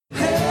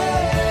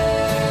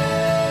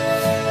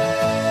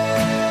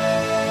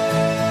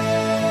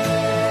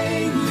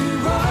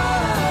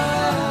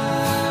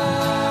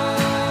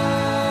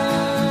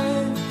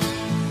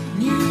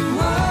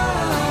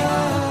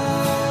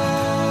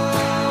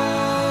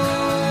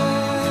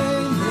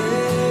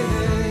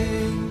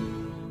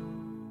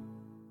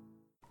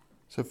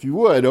So if you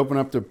would, open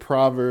up to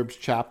Proverbs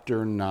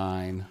chapter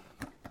 9.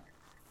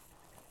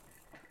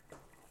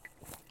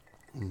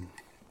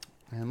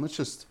 And let's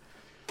just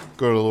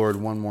go to the Lord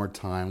one more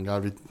time.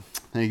 God, we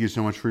thank you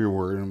so much for your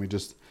word. And we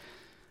just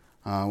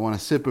want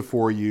to sit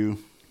before you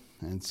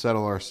and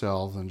settle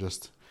ourselves and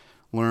just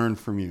learn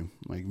from you.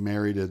 Like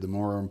Mary did, the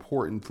more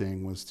important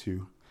thing was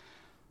to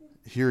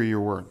hear your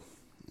word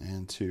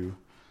and to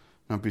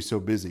not be so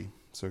busy.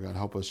 So God,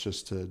 help us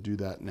just to do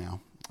that now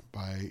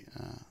by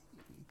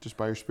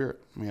your Spirit.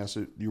 We ask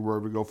that your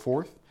word would go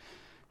forth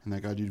and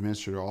that, God, you'd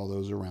minister to all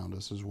those around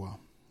us as well.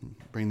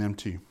 Bring them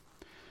to you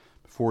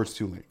before it's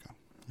too late, God.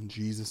 In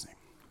Jesus'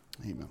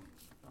 name, amen.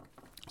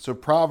 So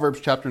Proverbs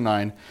chapter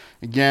 9.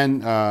 Again,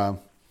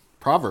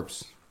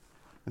 Proverbs.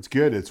 It's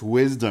good. It's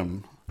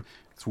wisdom.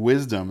 It's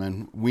wisdom,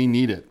 and we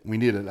need it. We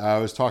need it. I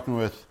was talking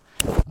with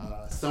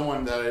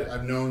someone that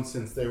I've known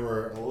since they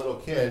were a little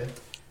kid.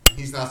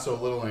 He's not so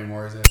little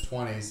anymore. He's in his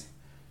 20s.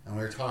 And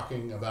we were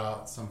talking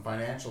about some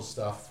financial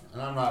stuff.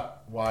 And I'm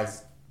not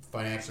wise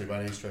financially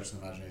by any stretch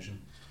of the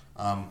imagination.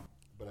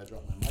 But I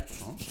dropped my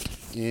microphone.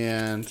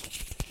 And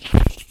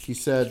he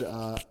said,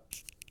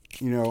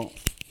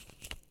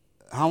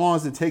 how long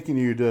is it taking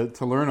you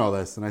to learn all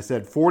this? And I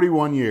said,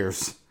 41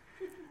 years.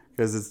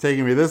 Because it's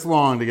taken me this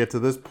long to get to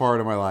this part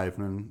of my life.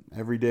 And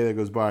every day that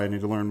goes by, I need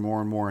to learn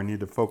more and more. I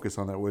need to focus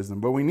on that wisdom.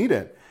 But we need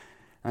it.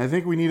 And I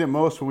think we need it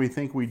most when we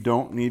think we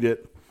don't need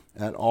it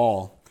at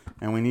all.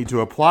 And we need to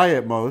apply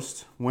it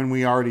most when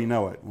we already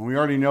know it. When we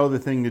already know the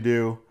thing to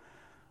do,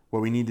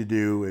 what we need to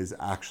do is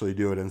actually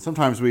do it. And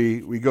sometimes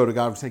we go to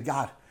God and say,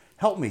 God,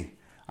 help me.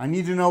 I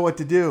need to know what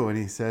to do. And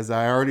he says,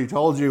 I already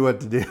told you what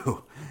to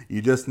do.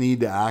 You just need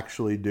to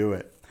actually do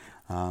it.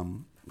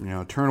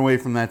 Turn away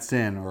from that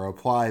sin or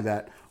apply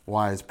that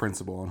wise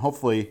principle. And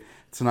hopefully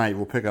tonight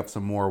we'll pick up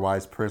some more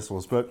wise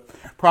principles. But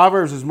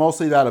Proverbs is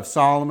mostly that of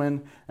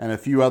Solomon and a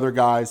few other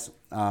guys.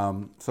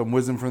 Some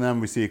wisdom from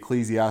them. We see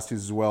Ecclesiastes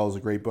as well as a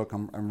great book.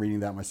 I'm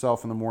reading that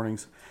myself in the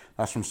mornings.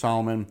 That's from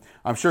Solomon.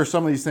 I'm sure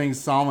some of these things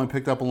Solomon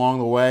picked up along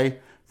the way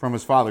from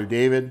his father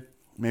David,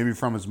 maybe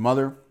from his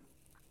mother.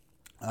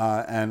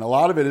 And a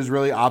lot of it is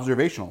really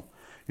observational.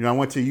 I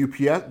went to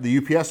the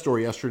UPS store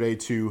yesterday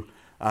to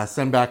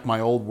send back my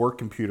old work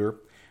computer.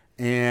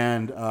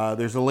 And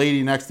there's a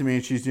lady next to me,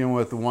 and she's dealing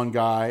with the one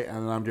guy,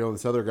 and then I'm dealing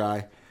with this other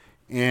guy.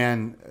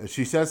 And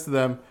she says to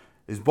them,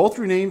 is both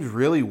your names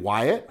really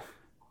Wyatt?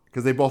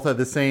 Because they both had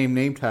the same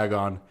name tag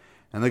on.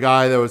 And the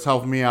guy that was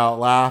helping me out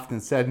laughed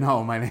and said,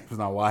 no, my name's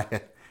not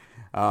Wyatt.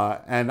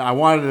 And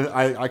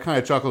I kind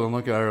of chuckled and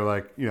looked at her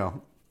like,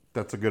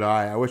 that's a good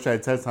eye. I wish I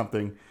had said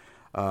something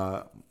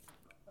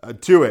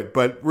to it.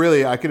 But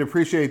really, I could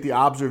appreciate the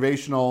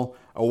observational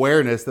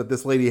awareness that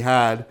this lady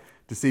had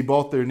to see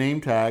both their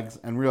name tags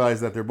and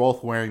realize that they're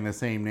both wearing the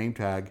same name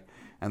tag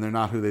and they're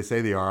not who they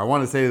say they are. I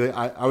want to say that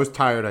I was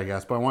tired, I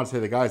guess, but I want to say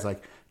to the guys,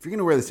 like, if you're going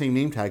to wear the same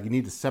name tag, you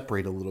need to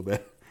separate a little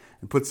bit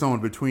and put someone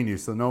between you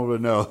so no one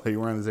would know that you're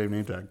wearing the same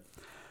name tag.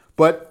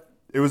 But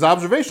it was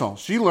observational.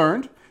 She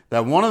learned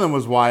that one of them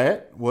was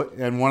Wyatt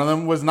and one of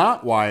them was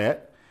not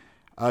Wyatt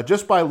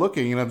just by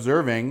looking and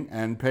observing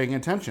and paying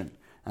attention.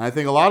 And I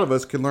think a lot of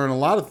us can learn a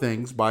lot of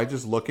things by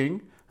just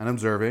looking and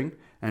observing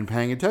and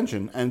paying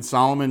attention. And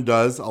Solomon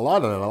does a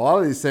lot of it. A lot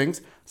of these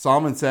things,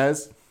 Solomon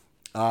says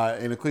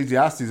in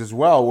Ecclesiastes as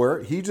well,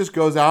 where he just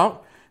goes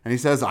out and he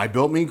says, I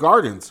built me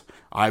gardens.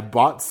 I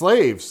bought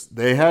slaves.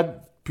 They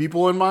had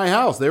people in my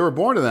house. They were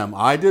born to them.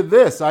 I did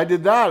this. I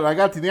did that. And I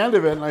got to the end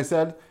of it and I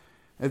said,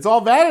 it's all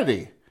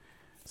vanity.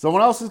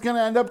 Someone else is going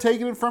to end up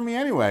taking it from me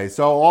anyway.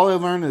 So all I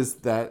learned is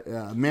that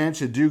a man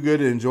should do good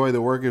and enjoy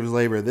the work of his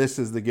labor. This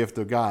is the gift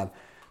of God.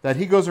 That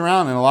he goes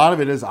around, and a lot of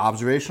it is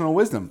observational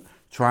wisdom,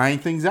 trying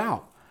things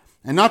out.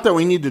 And not that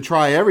we need to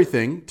try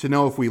everything to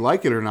know if we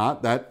like it or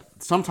not. That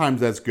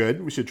sometimes that's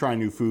good. We should try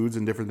new foods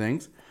and different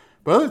things.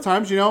 But other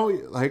times,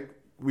 like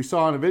we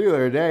saw in a video the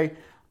other day,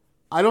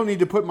 I don't need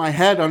to put my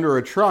head under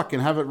a truck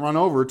and have it run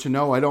over to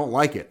know I don't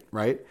like it,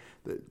 right?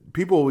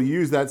 People will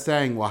use that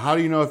saying, well, how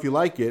do you know if you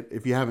like it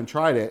if you haven't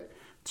tried it,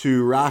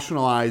 to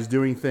rationalize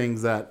doing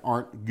things that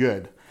aren't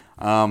good.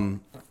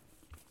 Again,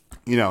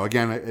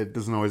 it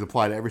doesn't always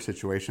apply to every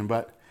situation,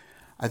 but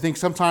I think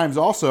sometimes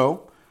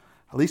also,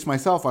 at least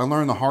myself, I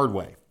learn the hard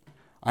way.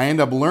 I end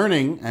up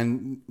learning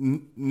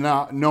and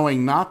not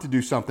knowing not to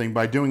do something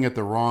by doing it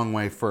the wrong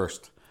way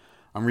first.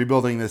 I'm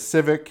rebuilding this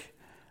Civic,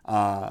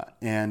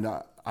 and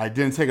I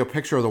didn't take a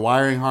picture of the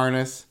wiring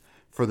harness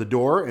for the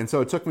door, and so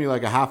it took me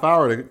like a half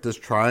hour to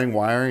just trying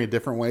wiring it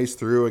different ways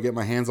through and get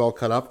my hands all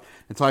cut up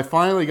until I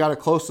finally got it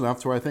close enough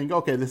to where I think,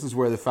 okay, this is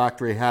where the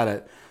factory had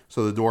it,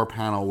 so the door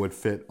panel would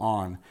fit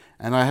on.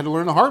 And I had to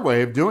learn the hard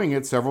way of doing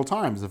it several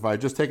times. If I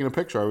had just taken a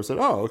picture, I would have said,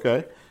 oh,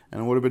 okay,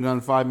 and it would have been done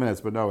in 5 minutes,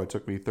 but no, it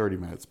took me 30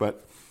 minutes.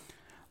 But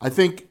I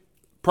think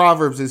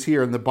Proverbs is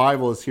here and the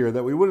Bible is here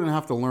that we wouldn't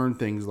have to learn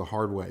things the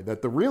hard way,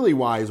 that the really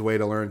wise way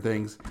to learn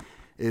things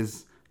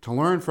is to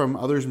learn from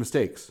others'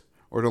 mistakes,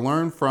 or to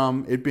learn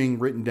from it being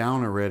written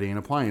down already and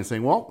applying it,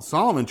 saying, well,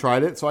 Solomon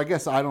tried it, so I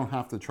guess I don't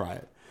have to try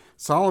it.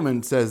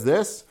 Solomon says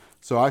this,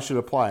 so I should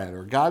apply it.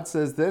 Or God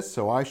says this,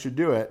 so I should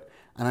do it.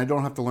 and I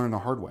don't have to learn the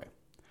hard way.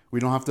 We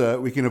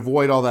can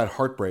avoid all that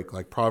heartbreak,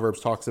 like Proverbs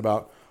talks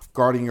about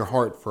guarding your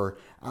heart, for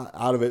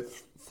out of it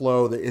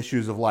flow the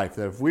issues of life.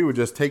 That if we would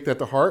just take that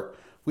to heart,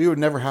 we would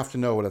never have to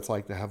know what it's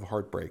like to have a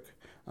heartbreak.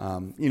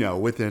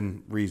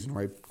 Within reason,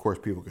 right? Of course,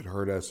 people could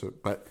hurt us,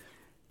 but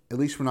at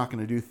least we're not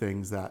going to do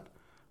things that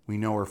we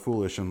know are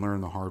foolish and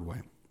learn the hard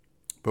way.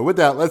 But with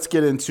that, let's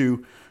get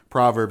into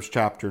Proverbs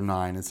chapter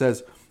 9. It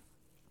says,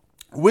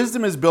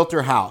 wisdom has built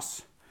her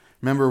house.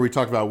 Remember, we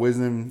talked about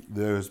wisdom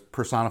that was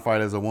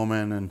personified as a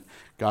woman, and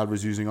God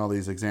was using all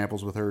these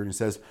examples with her. And he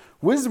says,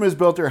 wisdom has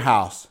built her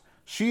house.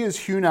 She has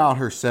hewn out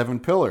her 7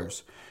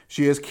 pillars.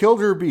 She has killed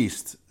her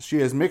beasts. She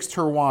has mixed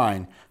her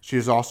wine. She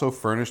has also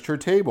furnished her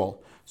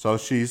table. So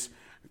she's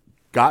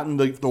gotten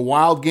the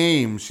wild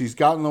game. She's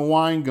gotten the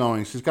wine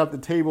going. She's got the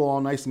table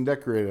all nice and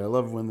decorated. I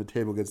love when the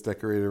table gets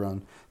decorated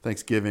around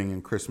Thanksgiving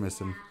and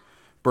Christmas and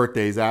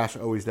birthdays. Ash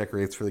always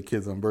decorates for the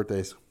kids on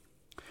birthdays.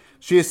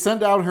 She has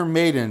sent out her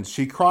maidens.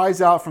 She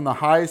cries out from the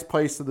highest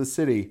place of the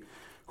city.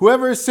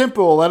 Whoever is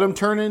simple, let him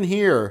turn in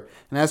here.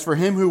 And as for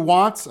him who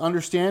wants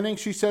understanding,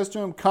 she says to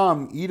him,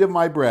 come, eat of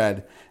my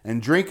bread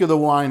and drink of the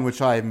wine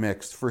which I have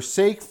mixed.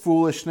 Forsake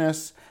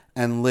foolishness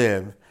and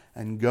live,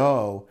 and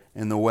go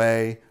in the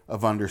way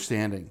of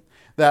understanding.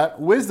 That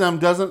wisdom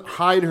doesn't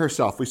hide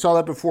herself. We saw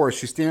that before.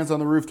 She stands on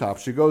the rooftop.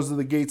 She goes to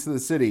the gates of the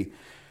city.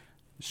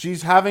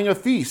 She's having a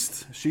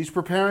feast. She's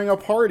preparing a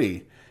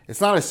party. It's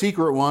not a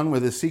secret one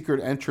with a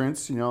secret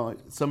entrance.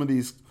 Some of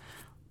these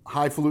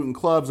highfalutin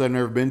clubs I've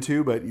never been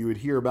to, but you would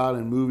hear about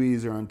in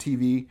movies or on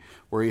TV,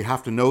 where you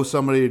have to know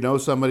somebody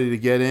to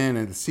get in,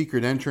 and the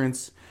secret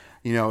entrance.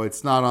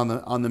 It's not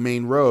on the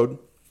main road.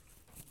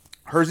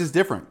 Hers is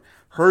different.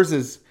 Hers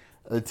is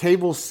the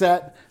table's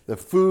set, the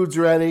food's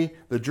ready,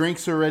 the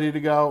drinks are ready to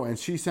go, and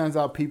she sends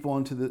out people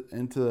into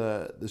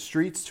the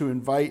streets to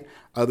invite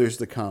others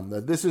to come.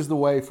 That this is the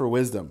way for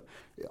wisdom.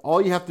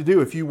 All you have to do,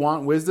 if you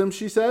want wisdom,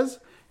 she says,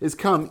 is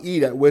come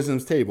eat at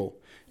wisdom's table.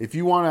 If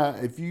you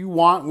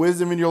want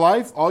wisdom in your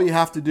life, all you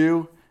have to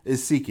do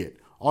is seek it.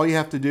 All you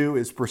have to do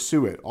is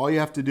pursue it. All you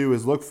have to do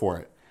is look for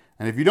it.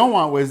 And if you don't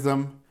want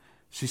wisdom,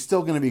 she's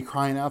still going to be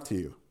crying out to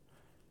you.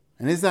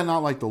 And is that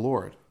not like the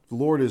Lord? The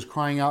Lord is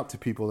crying out to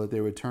people that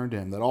they would turn to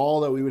him, that all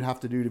that we would have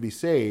to do to be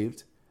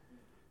saved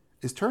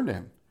is turn to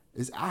him,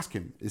 is ask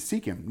him, is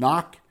seek him.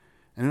 Knock,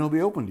 and it'll be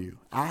open to you.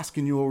 Ask,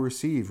 and you will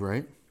receive,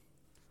 right?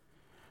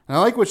 And I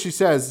like what she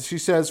says. She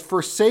says,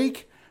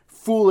 forsake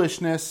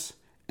foolishness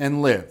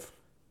and live.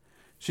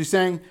 She's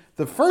saying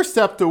the first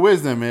step to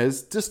wisdom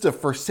is just to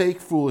forsake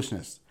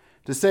foolishness.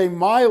 To say,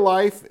 my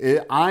life,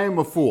 I am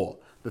a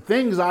fool. The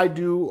things I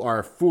do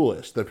are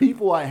foolish. The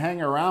people I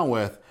hang around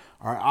with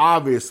are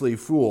obviously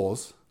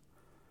fools.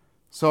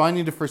 So I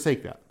need to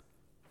forsake that.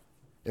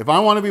 If I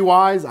want to be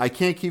wise, I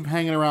can't keep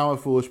hanging around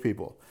with foolish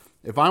people.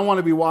 If I want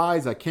to be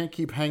wise, I can't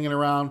keep hanging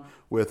around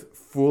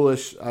with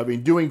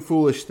doing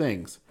foolish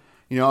things.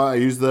 I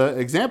use the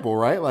example,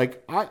 right?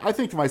 Like, I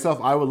think to myself,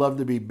 I would love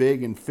to be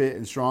big and fit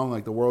and strong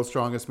like the world's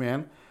strongest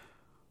man.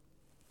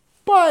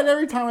 But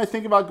every time I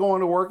think about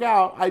going to work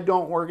out, I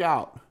don't work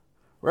out.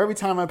 Or every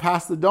time I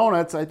pass the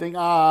donuts, I think,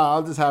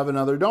 I'll just have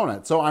another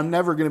donut. So I'm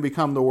never going to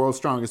become the world's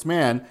strongest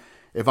man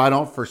if I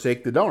don't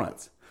forsake the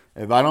donuts.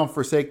 If I don't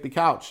forsake the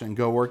couch and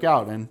go work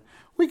out. And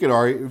we could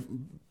argue,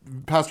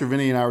 Pastor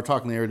Vinny and I were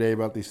talking the other day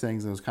about these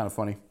things, and it was kind of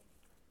funny.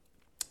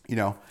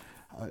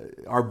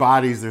 Our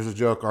bodies, there's a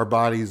joke, our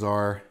bodies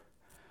are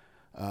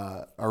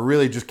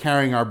really just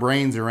carrying our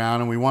brains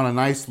around, and we want a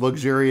nice,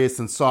 luxurious,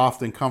 and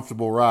soft and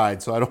comfortable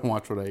ride, so I don't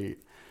watch what I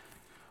eat.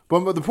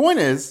 But the point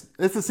is,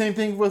 it's the same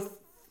thing with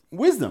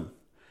wisdom.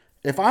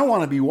 If I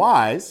want to be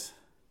wise,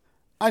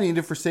 I need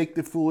to forsake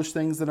the foolish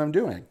things that I'm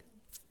doing.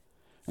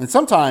 And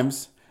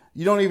sometimes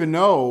you don't even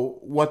know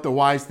what the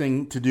wise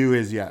thing to do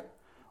is yet.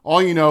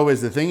 All you know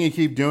is the thing you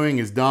keep doing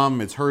is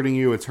dumb, it's hurting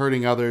you, it's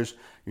hurting others,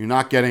 you're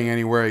not getting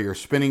anywhere, you're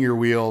spinning your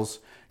wheels,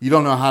 you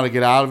don't know how to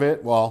get out of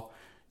it. Well,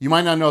 you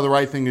might not know the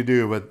right thing to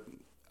do, but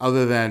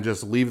other than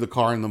just leave the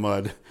car in the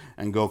mud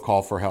and go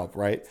call for help,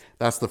 right?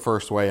 That's the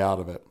first way out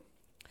of it.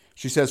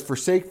 She says,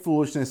 forsake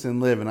foolishness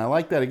and live. And I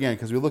like that again,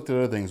 because we looked at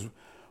other things.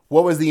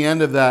 What was the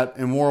end of that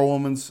immoral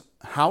woman's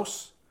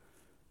house?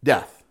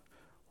 Death.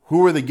 Who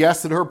were the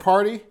guests at her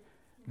party?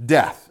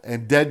 Death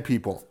and dead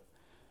people.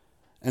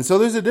 And so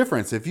there's a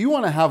difference. If you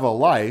want to have a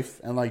life,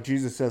 and like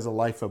Jesus says, a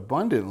life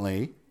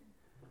abundantly,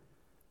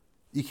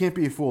 you can't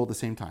be a fool at the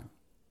same time.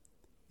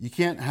 You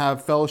can't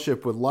have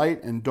fellowship with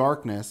light and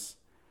darkness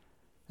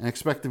and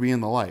expect to be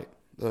in the light.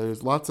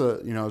 There's lots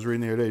of, I was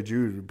reading the other day,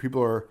 Jude,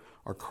 people are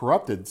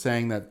corrupted,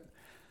 saying that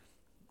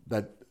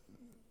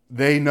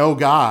they know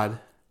God,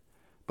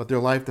 but their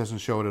life doesn't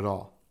show it at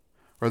all.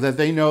 Or that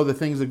they know the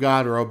things of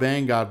God or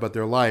obeying God, but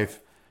their life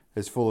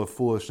is full of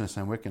foolishness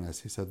and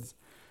wickedness. He said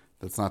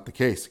that's not the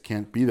case. It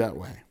can't be that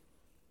way.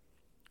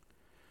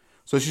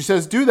 So she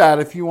says, do that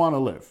if you want to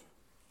live.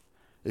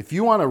 If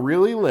you want to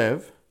really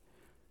live,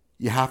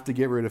 you have to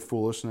get rid of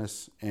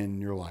foolishness in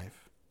your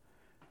life.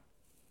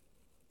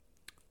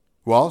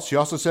 Well, she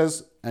also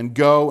says, and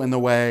go in the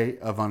way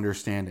of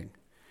understanding.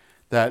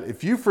 That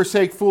if you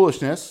forsake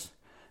foolishness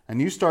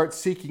and you start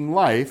seeking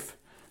life,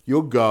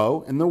 you'll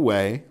go in the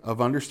way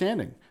of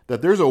understanding.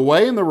 That there's a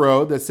way in the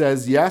road that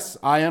says, yes,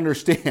 I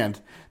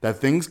understand that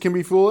things can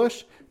be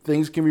foolish,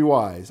 things can be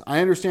wise. I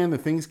understand that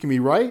things can be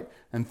right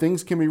and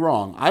things can be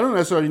wrong. I don't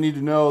necessarily need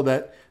to know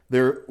that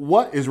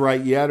what is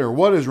right yet, or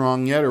what is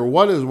wrong yet, or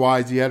what is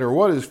wise yet, or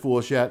what is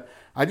foolish yet.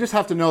 I just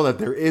have to know that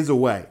there is a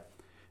way.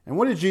 And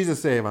what did Jesus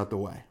say about the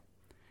way?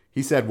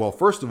 He said, well,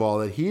 first of all,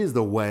 that he is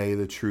the way,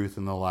 the truth,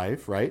 and the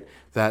life, right?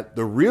 That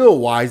the real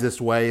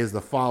wisest way is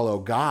to follow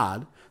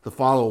God, to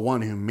follow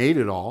one who made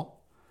it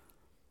all.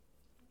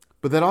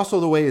 But that also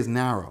the way is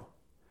narrow,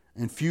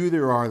 and few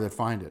there are that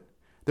find it.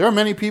 There are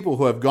many people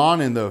who have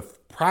gone in the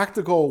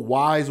practical,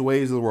 wise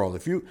ways of the world.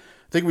 I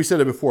think we said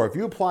it before, if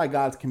you apply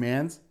God's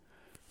commands,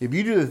 if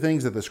you do the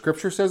things that the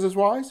scripture says is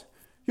wise,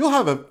 you'll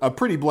have a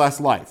pretty blessed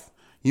life.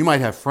 You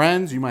might have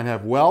friends, you might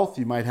have wealth,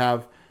 you might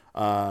have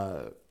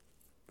a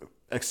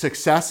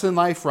success in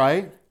life,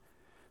 right?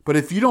 But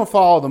if you don't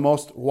follow the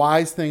most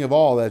wise thing of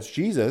all, that's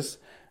Jesus,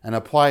 and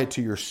apply it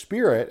to your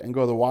spirit and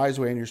go the wise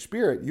way in your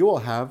spirit, you will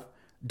have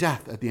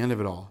death at the end of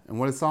it all. And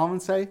what does Solomon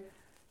say?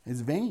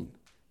 It's vain.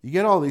 You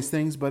get all these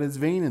things, but it's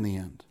vain in the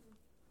end.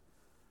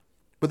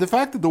 But the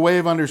fact that the way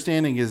of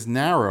understanding is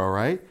narrow,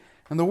 right?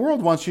 And the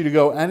world wants you to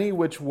go any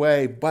which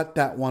way but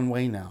that one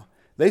way now.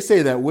 They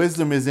say that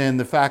wisdom is in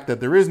the fact that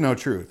there is no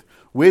truth.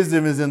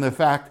 Wisdom is in the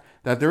fact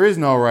that there is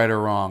no right or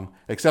wrong,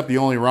 except the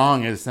only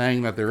wrong is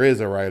saying that there is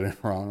a right and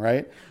wrong,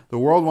 right? The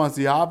world wants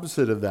the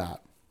opposite of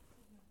that.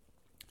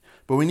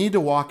 But we need to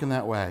walk in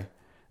that way.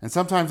 And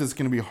sometimes it's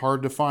going to be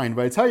hard to find.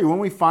 But I tell you, when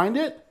we find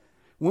it,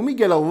 when we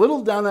get a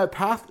little down that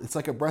path, it's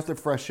like a breath of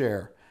fresh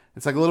air.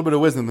 It's like a little bit of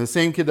wisdom. The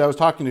same kid that I was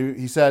talking to,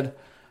 he said,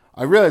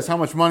 I realized how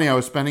much money I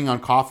was spending on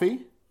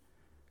coffee.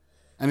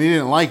 And he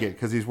didn't like it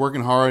because he's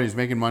working hard. He's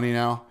making money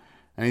now.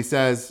 And he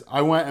says,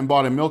 I went and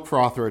bought a milk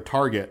frother at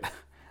Target.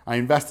 I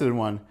invested in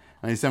one.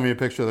 And he sent me a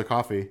picture of the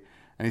coffee.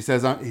 And he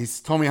says, he's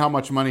told me how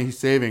much money he's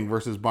saving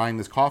versus buying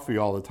this coffee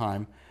all the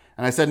time.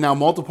 And I said, now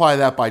multiply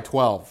that by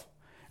 12.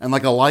 And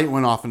like a light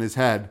went off in his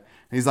head.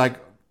 And he's like,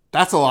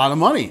 that's a lot of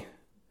money.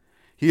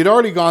 He had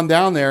already gone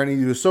down there and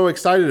he was so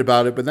excited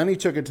about it. But then he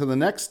took it to the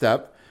next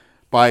step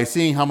by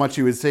seeing how much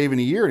he would save in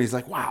a year. And he's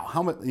like, wow,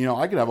 how much,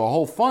 I could have a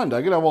whole fund.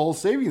 I could have a whole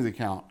savings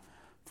account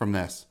from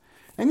this.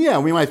 And yeah,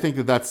 we might think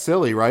that that's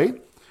silly,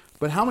 right?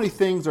 But how many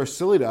things are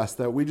silly to us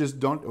that we just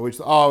don't,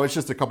 it's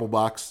just a couple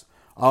bucks.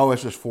 Oh,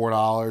 it's just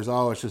 $4.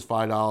 Oh, it's just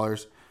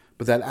 $5.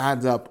 But that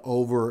adds up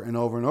over and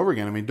over and over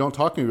again. I mean, don't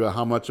talk to me about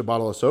how much a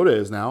bottle of soda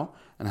is now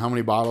and how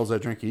many bottles I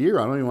drink a year.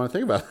 I don't even want to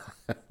think about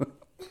that.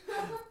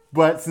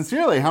 But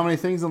sincerely, how many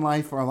things in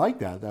life are like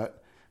that?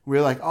 That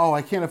we're like, oh,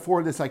 I can't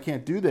afford this. I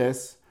can't do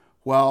this.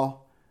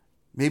 Well,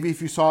 maybe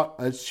if you saw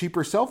a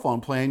cheaper cell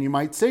phone plan, you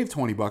might save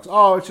 $20.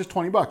 Oh, it's just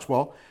 $20.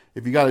 Well,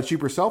 if you got a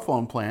cheaper cell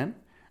phone plan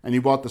and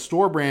you bought the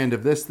store brand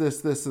of this,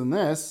 and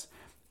this,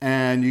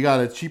 and you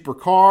got a cheaper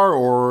car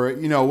or,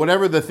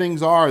 whatever the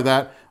things are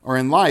that are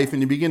in life,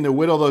 and you begin to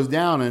whittle those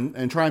down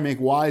and try and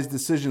make wise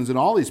decisions in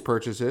all these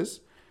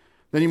purchases,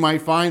 then you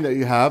might find that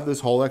you have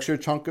this whole extra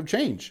chunk of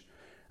change.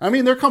 I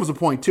mean, there comes a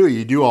point too,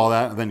 you do all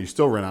that and then you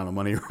still run out of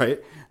money, right?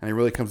 And it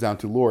really comes down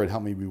to, Lord,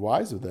 help me be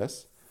wise with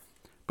this.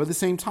 But at the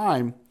same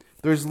time,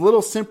 there's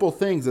little simple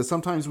things that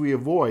sometimes we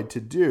avoid to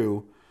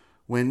do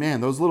when,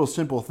 those little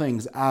simple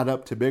things add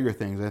up to bigger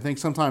things. I think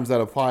sometimes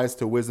that applies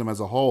to wisdom as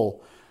a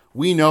whole.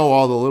 We know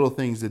all the little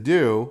things to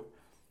do.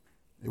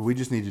 We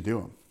just need to do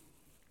them.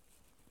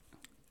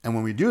 And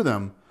when we do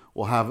them,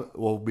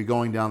 we'll be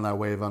going down that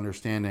way of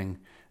understanding.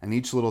 And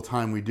each little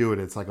time we do it,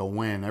 it's like a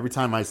win. Every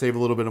time I save a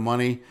little bit of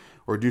money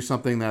or do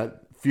something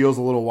that feels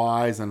a little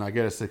wise and I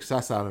get a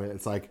success out of it,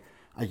 it's like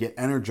I get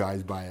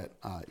energized by it,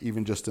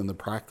 even just in the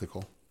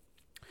practical.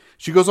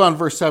 She goes on,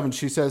 verse 7,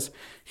 she says,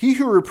 he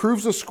who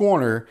reproves a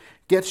scorner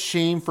gets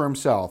shame for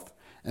himself,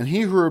 and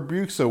he who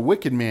rebukes a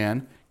wicked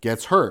man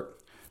gets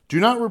hurt. Do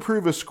not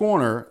reprove a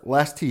scorner,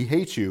 lest he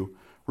hate you.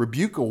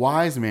 Rebuke a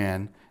wise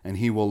man, and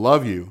he will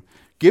love you.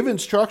 Give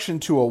instruction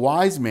to a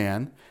wise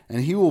man,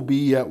 and he will be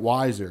yet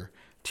wiser.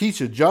 Teach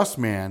a just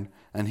man,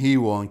 and he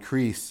will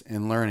increase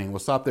in learning. We'll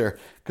stop there,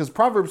 because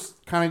Proverbs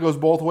kind of goes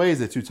both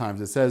ways at 2 times.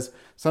 It says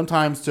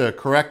sometimes to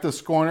correct the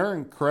scorner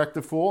and correct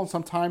the fool, and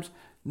sometimes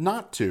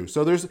not to.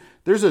 So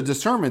there's a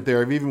discernment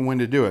there of even when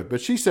to do it.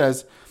 But she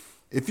says,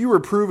 if you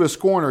reprove a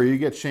scorner, you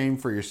get shame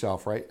for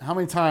yourself, right? How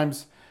many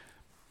times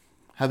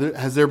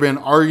has there been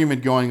an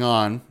argument going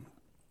on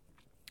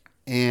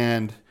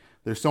and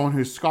there's someone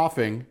who's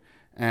scoffing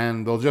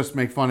and they'll just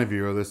make fun of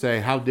you, or they'll say,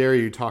 how dare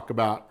you talk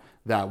about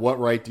that? What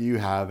right do you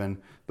have? And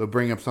they'll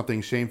bring up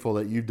something shameful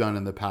that you've done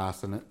in the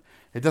past, and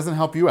it doesn't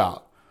help you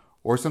out.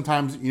 Or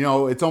sometimes,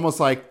 it's almost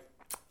like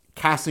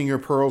casting your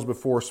pearls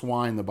before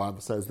swine. The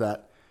Bible says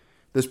that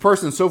this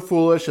person's so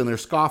foolish and they're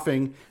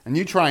scoffing, and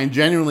you try and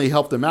genuinely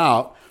help them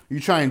out. You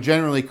try and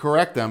genuinely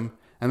correct them,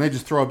 and they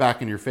just throw it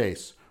back in your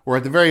face. Or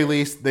at the very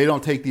least, they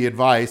don't take the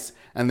advice,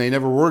 and they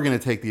never were going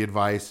to take the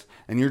advice,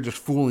 and you're just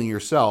fooling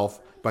yourself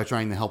by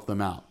trying to help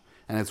them out.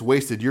 And it's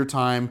wasted your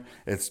time,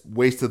 it's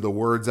wasted the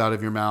words out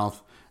of your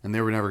mouth, and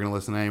they were never going to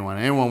listen to anyone.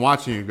 Anyone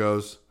watching you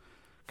goes,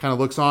 kind of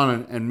looks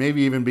on and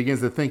maybe even begins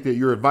to think that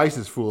your advice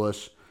is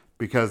foolish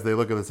because they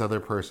look at this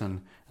other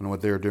person and what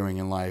they're doing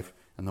in life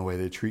and the way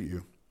they treat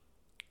you.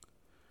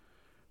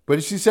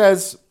 But she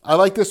says, I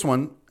like this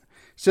one.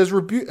 She says,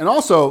 rebuke, and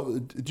also,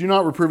 do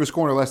not reprove a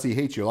scorner lest he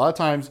hate you. A lot of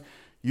times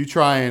you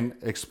try and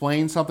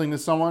explain something to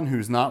someone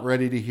who's not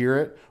ready to hear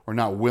it or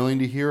not willing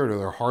to hear it or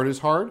their heart is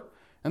hard,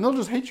 and they'll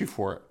just hate you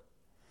for it.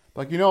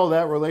 Like,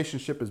 that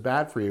relationship is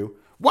bad for you.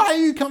 Why are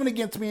you coming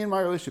against me in my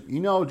relationship?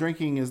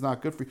 Drinking is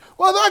not good for you.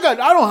 Well, I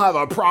don't have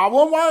a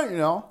problem. Why,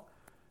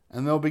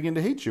 And they'll begin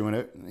to hate you.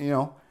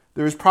 And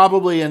there's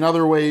probably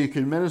another way you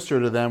can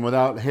minister to them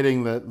without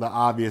hitting the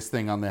obvious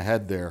thing on the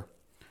head there.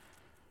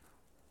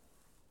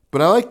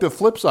 But I like the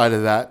flip side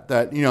of that,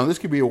 this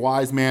could be a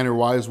wise man or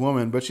wise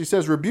woman. But she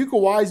says, rebuke a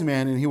wise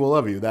man and he will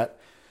love you. That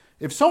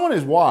if someone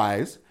is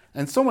wise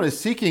and someone is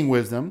seeking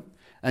wisdom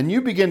and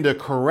you begin to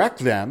correct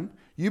them,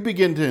 you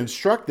begin to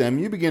instruct them,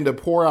 you begin to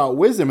pour out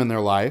wisdom in their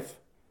life,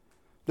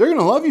 they're going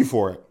to love you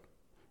for it,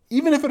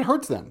 even if it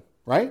hurts them,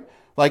 right?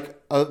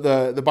 Like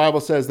the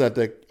Bible says that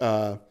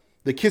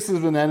the kisses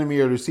of an enemy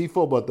are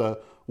deceitful, but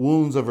the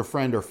wounds of a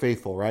friend are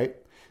faithful, right?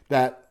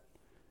 That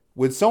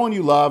when someone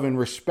you love and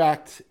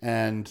respect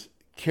and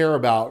care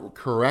about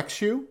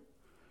corrects you,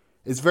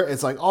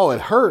 it's like, oh,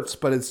 it hurts,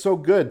 but it's so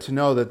good to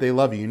know that they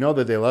love you. You know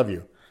that they love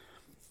you.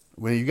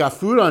 When you got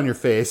food on your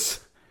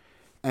face,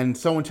 and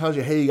someone tells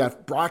you, hey, you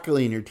got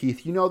broccoli in your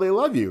teeth, they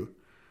love you.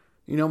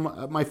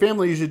 My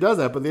family usually does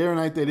that, but the other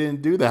night they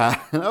didn't do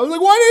that. And I was like,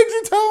 why didn't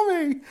you tell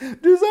me?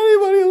 Does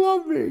anybody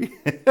love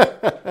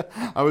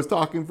me? I was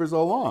talking for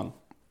so long.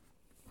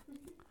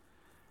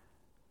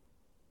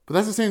 But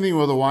that's the same thing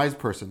with a wise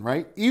person,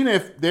 right? Even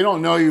if they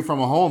don't know you from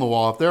a hole in the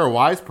wall, if they're a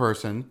wise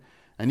person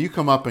and you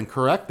come up and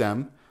correct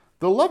them,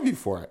 they'll love you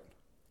for it.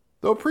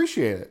 They'll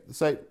appreciate it. They'll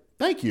say,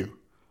 thank you.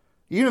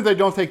 Even if they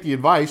don't take the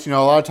advice, a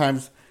lot of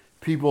times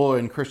people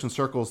in Christian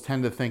circles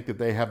tend to think that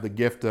they have the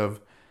gift of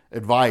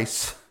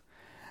advice,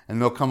 and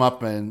they'll come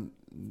up and,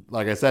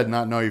 like I said,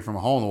 not know you from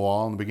a hole in the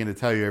wall and begin to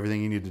tell you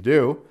everything you need to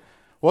do.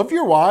 Well, if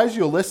you're wise,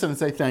 you'll listen and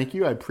say, thank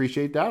you, I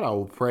appreciate that, I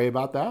will pray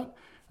about that.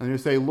 And you'll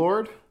say,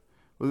 Lord,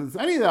 was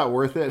any of that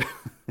worth it?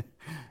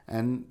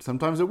 And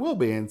sometimes it will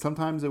be, and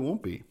sometimes it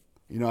won't be.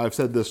 I've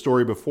said this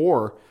story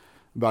before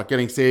about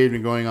getting saved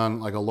and going on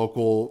like a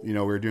local, we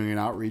were doing an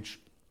outreach.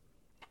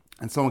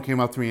 And someone came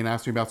up to me and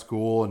asked me about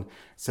school and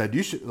said,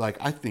 you should,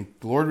 I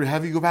think the Lord would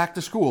have you go back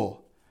to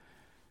school.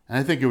 And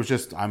I think it was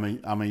just,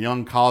 I'm a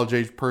young college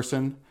age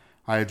person.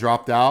 I had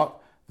dropped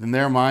out. In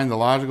their mind, the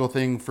logical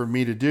thing for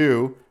me to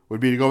do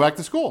would be to go back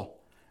to school.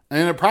 And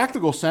in a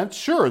practical sense,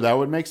 sure, that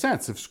would make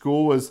sense. If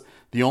school was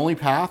the only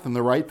path and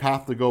the right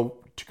path to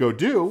go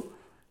do,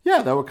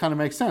 yeah, that would kind of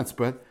make sense.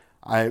 But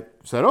I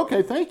said,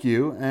 okay, thank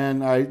you.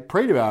 And I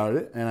prayed about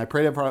it. And I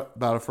prayed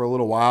about it for a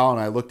little while.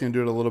 And I looked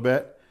into it a little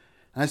bit.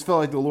 And I just felt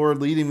like the Lord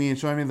leading me and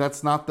showing me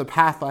that's not the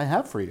path I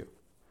have for you.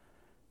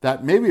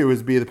 That maybe it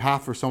would be the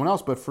path for someone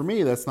else, but for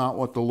me, that's not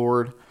what the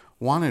Lord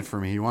wanted for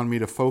me. He wanted me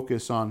to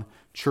focus on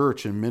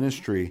church and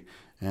ministry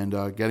and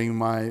getting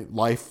my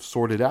life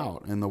sorted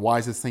out. And the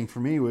wisest thing for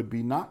me would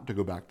be not to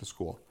go back to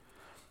school.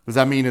 Does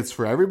that mean it's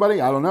for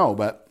everybody? I don't know,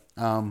 but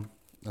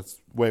that's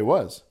the way it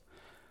was.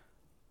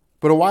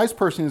 But a wise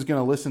person is going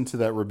to listen to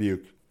that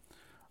rebuke.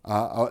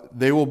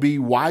 They will be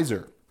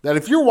wiser. That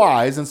if you're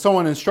wise and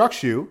someone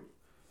instructs you,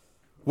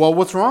 well,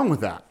 what's wrong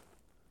with that?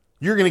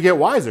 You're going to get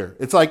wiser.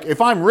 It's like if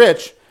I'm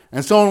rich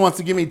and someone wants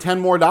to give me $10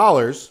 more,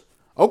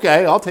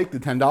 okay, I'll take the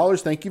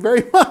 $10. Thank you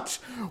very much.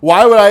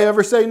 Why would I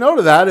ever say no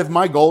to that if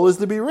my goal is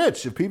to be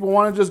rich? If people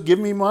want to just give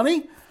me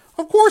money,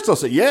 of course I'll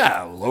say,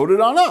 yeah, load it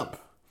on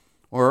up.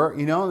 Or,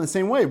 in the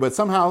same way. But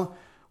somehow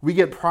we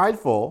get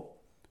prideful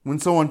when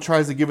someone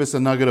tries to give us a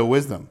nugget of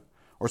wisdom.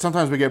 Or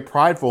sometimes we get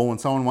prideful when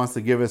someone wants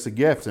to give us a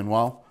gift. And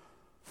well,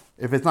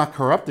 if it's not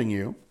corrupting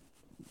you,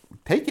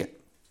 take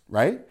it,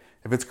 right?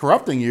 If it's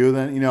corrupting you,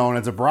 then, and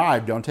it's a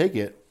bribe, don't take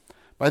it.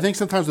 But I think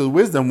sometimes with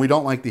wisdom, we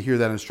don't like to hear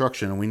that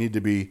instruction, and we need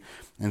to be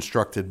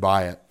instructed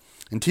by it.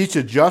 And teach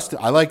a just,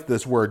 I like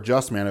this word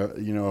just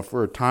man,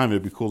 for a time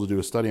it'd be cool to do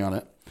a study on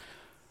it.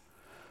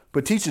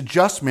 But teach a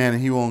just man,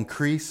 and he will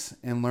increase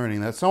in learning.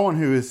 That's someone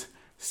who is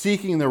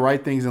seeking the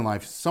right things in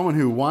life, someone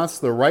who wants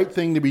the right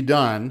thing to be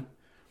done,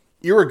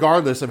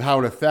 irregardless of how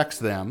it affects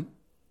them.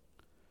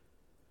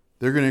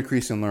 They're going to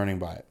increase in learning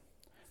by it.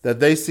 That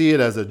they see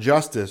it as a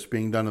justice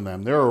being done to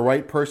them. They're a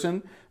right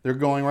person. They're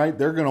going right.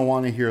 They're going to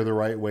want to hear the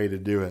right way to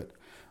do it.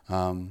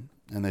 And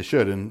they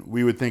should. And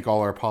we would think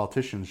all our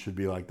politicians should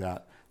be like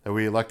that. That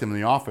we elect them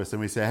in the office and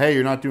we say, hey,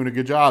 you're not doing a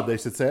good job. They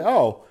should say,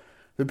 oh,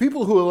 the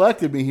people who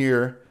elected me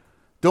here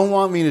don't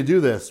want me to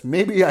do this.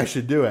 Maybe I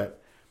should do it.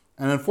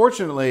 And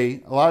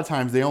unfortunately, a lot of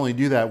times they only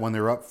do that when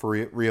they're up for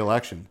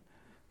re-election.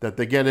 That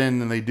they get in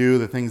and they do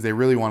the things they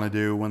really want to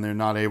do when they're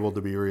not able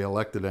to be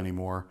re-elected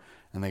anymore.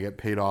 And they get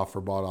paid off or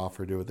bought off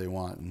or do what they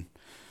want. And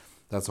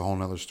that's a whole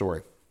nother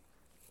story.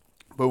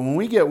 But when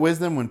we get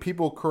wisdom, when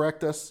people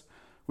correct us,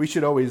 we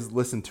should always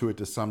listen to it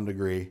to some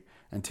degree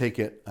and take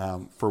it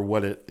for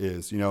what it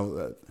is.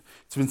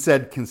 It's been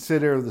said,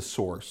 consider the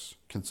source.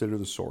 Consider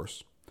the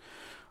source.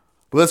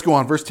 But let's go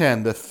on. Verse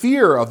 10. The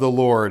fear of the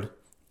Lord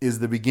is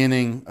the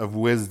beginning of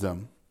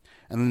wisdom,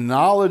 and the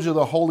knowledge of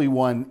the Holy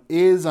One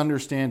is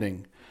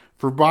understanding.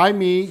 For by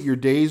me your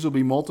days will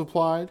be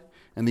multiplied,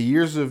 and the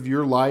years of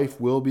your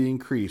life will be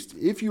increased.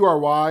 If you are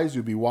wise,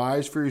 you'll be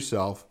wise for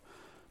yourself.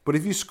 But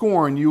if you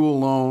scorn, you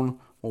alone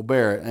will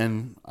bear it.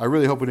 And I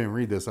really hope we didn't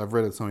read this. I've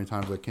read it so many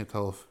times I can't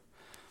tell if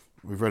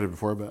we've read it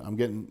before, but I'm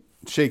getting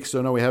shakes,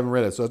 so no, we haven't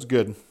read it, so that's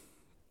good.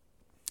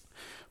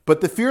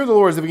 But the fear of the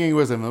Lord is the beginning of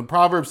wisdom. The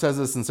Proverbs says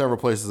this in several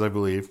places, I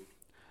believe.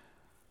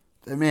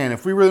 That, man,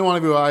 if we really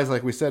want to be wise,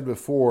 like we said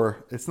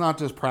before, it's not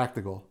just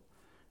practical.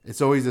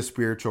 It's always a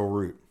spiritual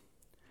root.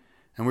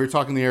 And we were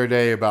talking the other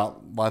day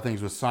about a lot of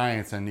things with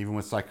science and even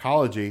with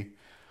psychology.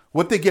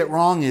 What they get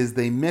wrong is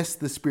they miss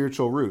the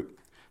spiritual root.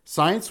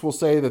 Science will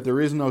say that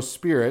there is no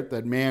spirit,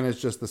 that man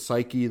is just the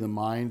psyche, the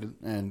mind,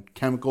 and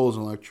chemicals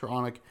and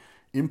electronic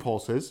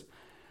impulses.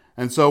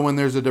 And so when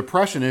there's a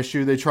depression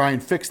issue, they try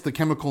and fix the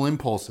chemical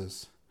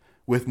impulses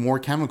with more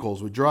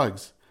chemicals, with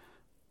drugs.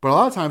 But a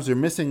lot of times they're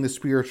missing the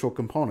spiritual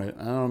component.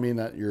 I don't mean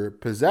that you're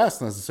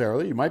possessed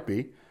necessarily, you might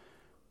be,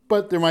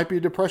 but there might be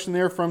depression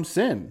there from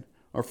sin,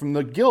 or from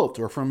the guilt,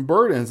 or from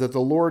burdens that the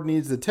Lord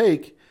needs to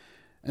take.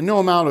 And no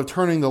amount of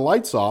turning the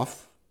lights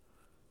off,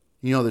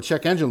 the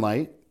check engine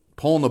light,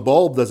 pulling the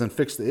bulb doesn't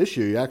fix the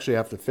issue. You actually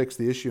have to fix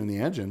the issue in the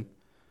engine.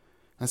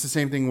 That's the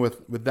same thing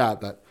with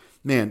that,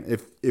 man,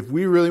 if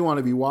we really want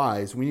to be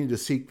wise, we need to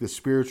seek the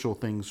spiritual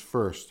things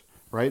first,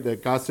 right?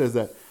 That God says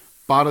that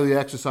bodily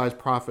exercise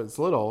profits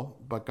little,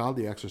 but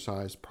godly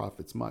exercise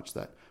profits much.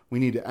 That we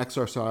need to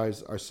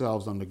exercise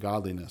ourselves unto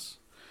godliness.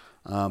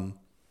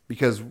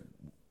 Because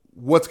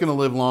what's going to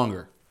live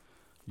longer?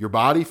 Your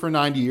body for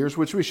 90 years,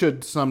 which we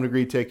should to some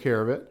degree take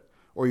care of it,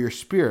 or your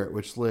spirit,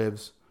 which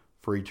lives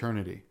for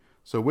eternity.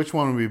 So which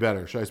one would be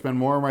better? Should I spend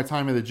more of my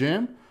time at the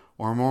gym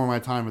or more of my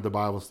time at the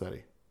Bible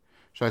study?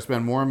 Should I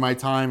spend more of my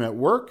time at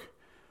work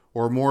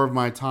or more of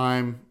my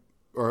time,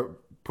 or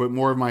put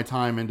more of my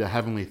time into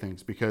heavenly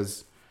things?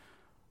 Because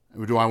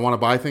do I want to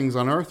buy things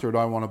on earth or do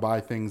I want to buy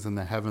things in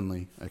the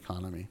heavenly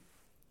economy?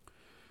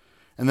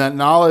 And that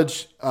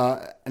knowledge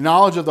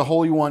of the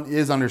Holy One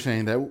is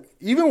understanding that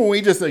even when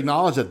we just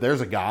acknowledge that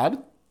there's a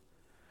God,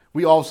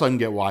 we all of a sudden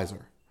get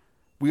wiser.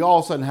 We all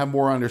of a sudden have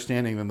more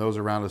understanding than those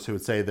around us who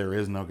would say there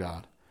is no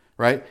God,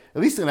 right?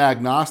 At least an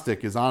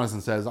agnostic is honest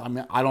and says,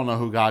 I don't know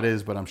who God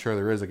is, but I'm sure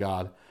there is a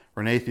God.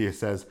 Or an atheist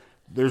says,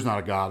 there's not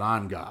a God,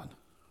 I'm God.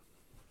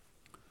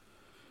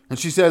 And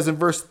she says in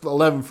verse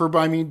 11, for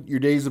by me your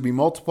days will be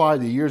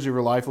multiplied, the years of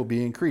your life will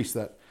be increased.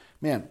 That,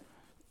 man,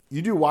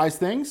 you do wise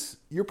things,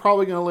 you're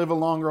probably going to live a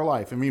longer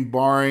life.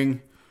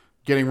 Barring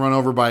getting run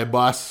over by a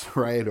bus,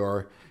 right?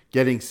 Or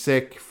getting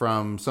sick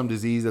from some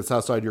disease that's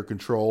outside your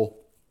control.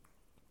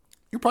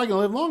 You're probably going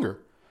to live longer.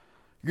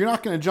 You're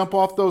not going to jump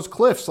off those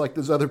cliffs like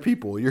those other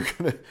people. You're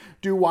going to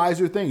do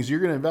wiser things.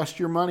 You're going to invest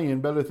your money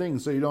in better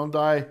things so you don't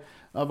die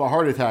of a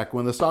heart attack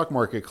when the stock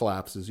market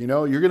collapses.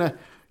 You're going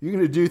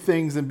to do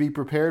things and be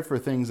prepared for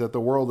things that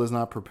the world is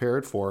not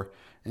prepared for.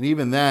 And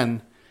even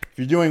then, if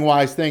you're doing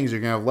wise things,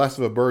 you're going to have less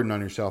of a burden on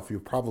yourself.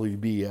 You'll probably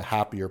be a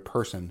happier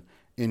person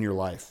in your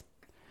life.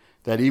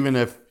 That even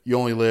if you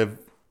only live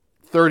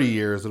 30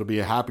 years, it'll be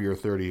a happier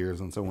 30 years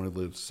than someone who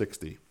lives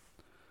 60.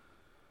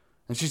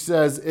 And she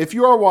says, if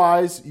you are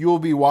wise, you will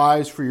be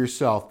wise for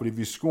yourself. But if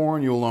you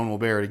scorn, you alone will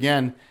bear it.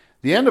 Again,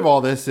 the end of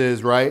all this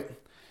is, right,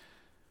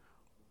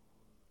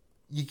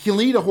 you can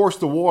lead a horse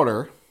to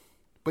water,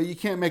 but you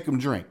can't make him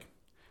drink.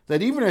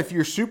 That even if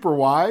you're super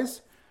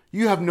wise,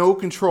 you have no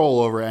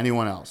control over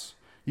anyone else.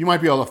 You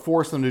might be able to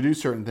force them to do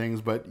certain things,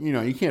 but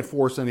you can't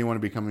force anyone to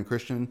become a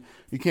Christian.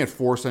 You can't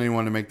force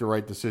anyone to make the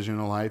right decision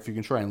in life. You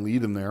can try and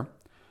lead them there.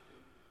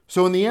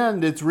 So in the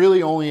end, it's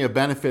really only a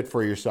benefit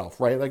for yourself,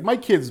 right? Like my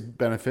kids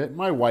benefit,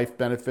 my wife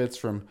benefits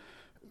from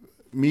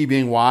me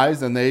being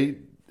wise, and they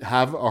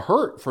have a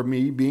hurt from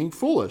me being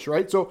foolish,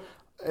 right? So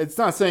it's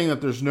not saying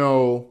that there's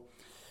no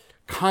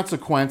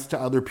consequence to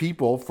other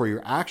people for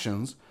your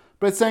actions,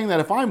 but it's saying that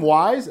if I'm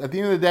wise, at the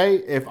end of the day,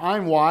 if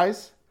I'm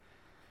wise,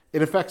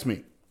 it affects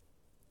me.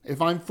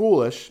 If I'm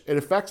foolish, it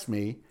affects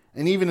me.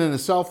 And even in a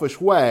selfish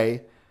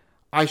way,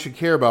 I should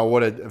care about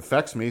what it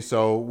affects me.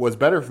 So what's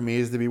better for me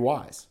is to be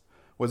wise.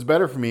 What's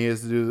better for me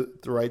is to do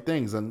the right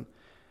things. And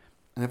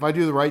if I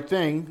do the right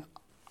thing,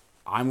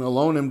 I'm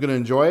alone, I'm going to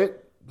enjoy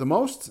it the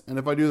most. And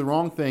if I do the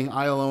wrong thing,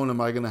 I alone am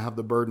going to have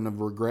the burden of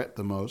regret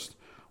the most.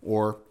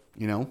 Or,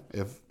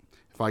 if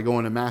I go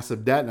into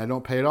massive debt and I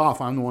don't pay it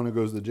off, I'm the one who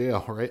goes to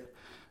jail, right?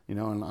 And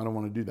I don't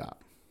want to do that.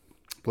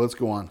 But let's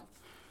go on.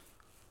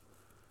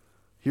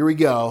 Here we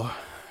go.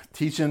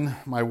 Teaching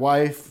my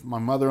wife, my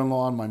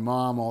mother-in-law, and my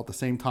mom all at the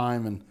same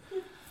time. And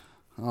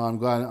I'm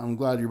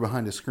glad you're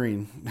behind a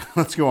screen.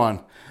 Let's go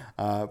on.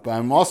 But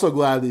I'm also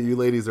glad that you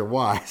ladies are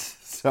wise.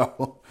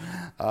 So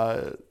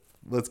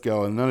let's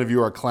go. And none of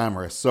you are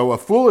clamorous. So a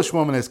foolish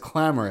woman is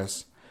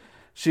clamorous.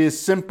 She is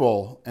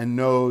simple and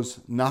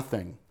knows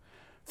nothing.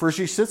 For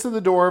she sits at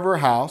the door of her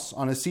house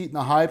on a seat in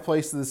the high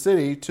place of the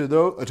city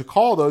to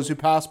call those who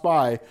pass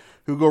by,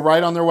 who go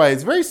right on their way.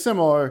 It's very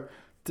similar.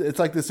 It's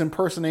like this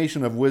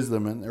impersonation of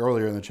wisdom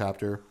earlier in the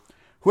chapter,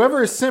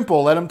 Whoever is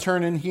simple, let him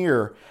turn in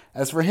here.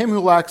 As for him who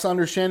lacks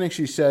understanding,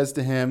 she says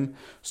to him,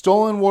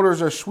 stolen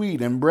waters are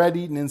sweet, and bread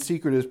eaten in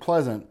secret is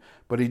pleasant.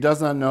 But he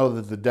does not know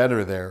that the dead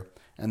are there,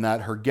 and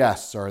that her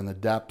guests are in the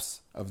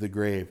depths of the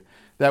grave.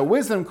 That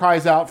wisdom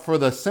cries out for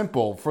the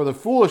simple, for the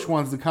foolish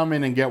ones to come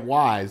in and get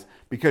wise.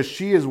 Because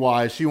she is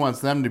wise, she wants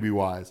them to be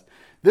wise.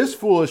 This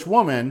foolish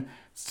woman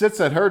sits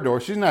at her door.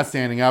 She's not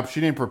standing up.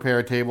 She didn't prepare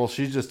a table.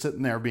 She's just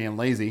sitting there being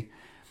lazy.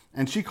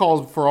 And she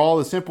calls for all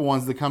the simple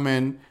ones to come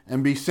in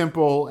and be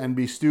simple and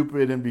be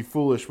stupid and be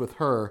foolish with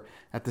her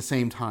at the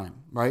same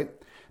time, right?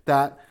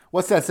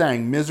 What's that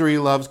saying? Misery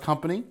loves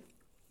company.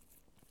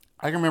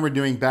 I can remember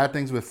doing bad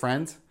things with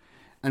friends,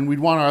 and we'd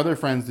want our other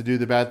friends to do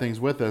the bad things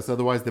with us.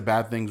 Otherwise, the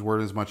bad things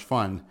weren't as much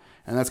fun.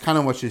 And that's kind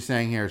of what she's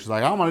saying here. She's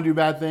like, I don't want to do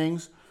bad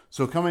things,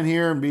 so come in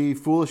here and be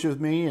foolish with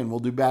me, and we'll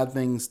do bad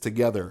things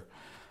together.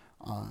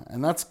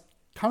 And that's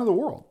kind of the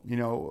world. You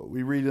know,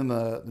 we read in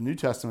the New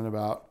Testament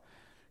about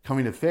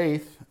coming to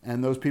faith,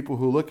 and those people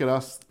who look at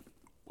us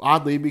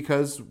oddly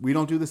because we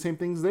don't do the same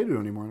things they do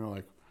anymore. And they're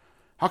like,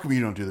 how come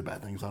you don't do the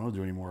bad things I don't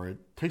do anymore? It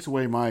takes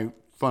away my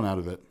fun out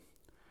of it.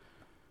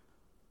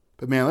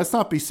 But man, let's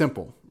not be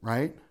simple,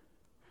 right?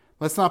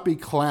 Let's not be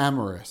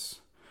clamorous,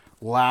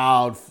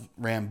 loud,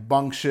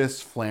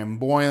 rambunctious,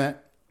 flamboyant.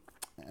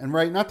 And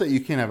right, not that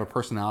you can't have a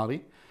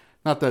personality,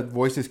 not that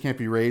voices can't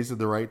be raised at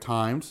the right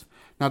times,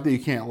 not that you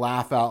can't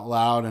laugh out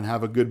loud and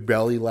have a good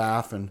belly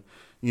laugh and,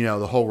 you know,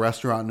 the whole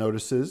restaurant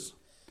notices.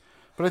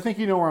 But I think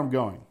you know where I'm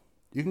going.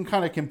 You can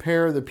kind of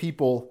compare the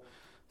people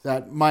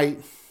that might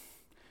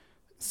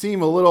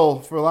seem a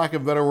little, for lack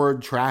of a better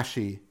word,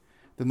 trashy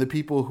than the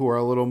people who are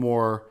a little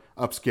more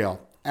upscale.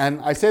 And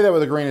I say that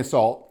with a grain of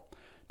salt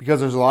because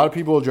there's a lot of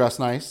people who dress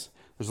nice.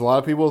 There's a lot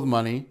of people with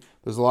money.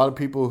 There's a lot of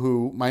people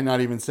who might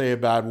not even say a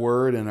bad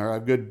word and are a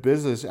good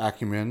business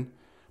acumen,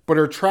 but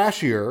are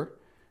trashier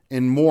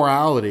in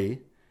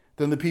morality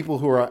than the people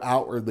who are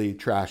outwardly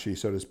trashy,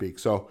 so to speak.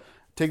 So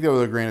take that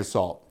with a grain of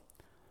salt.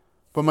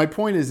 But my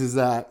point is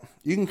that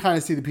you can kind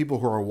of see the people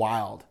who are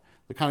wild,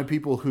 the kind of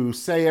people who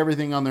say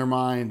everything on their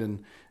mind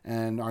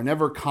and are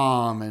never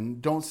calm and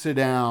don't sit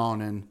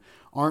down and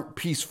aren't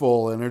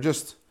peaceful and are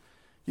just,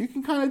 you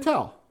can kind of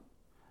tell.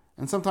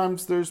 And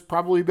sometimes there's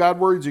probably bad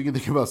words you can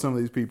think about some of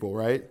these people,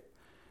 right?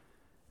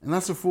 And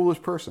that's a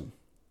foolish person.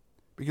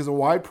 Because a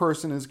wise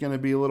person is going to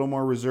be a little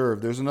more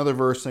reserved. There's another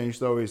verse I used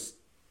to always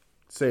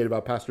say it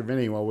about Pastor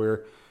Vinny while we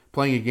were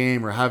playing a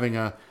game or having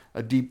a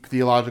deep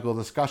theological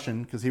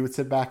discussion, because he would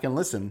sit back and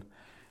listen.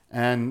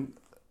 And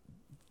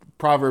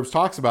Proverbs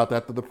talks about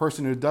that the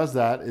person who does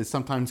that is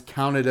sometimes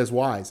counted as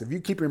wise. If you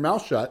keep your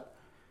mouth shut,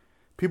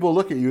 people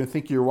look at you and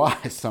think you're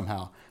wise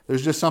somehow.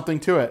 There's just something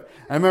to it.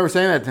 I remember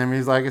saying that to him.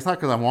 He's like, it's not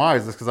because I'm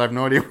wise, it's because I have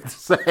no idea what to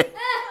say.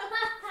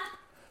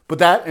 But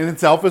that in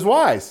itself is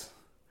wise.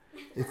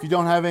 If you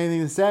don't have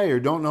anything to say or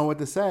don't know what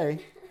to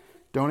say,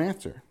 don't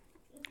answer.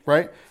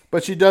 Right?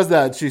 But she does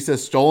that. She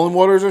says, stolen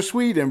waters are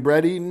sweet and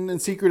bread eaten in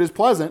secret is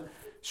pleasant.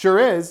 Sure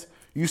is.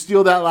 You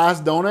steal that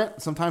last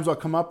donut. Sometimes I'll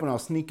come up and I'll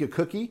sneak a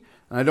cookie.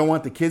 And I don't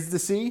want the kids to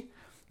see.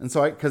 And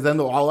so because then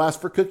they'll all ask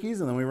for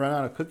cookies. And then we run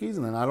out of cookies.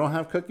 And then I don't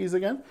have cookies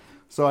again.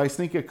 So I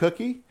sneak a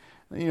cookie,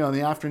 you know, in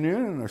the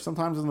afternoon or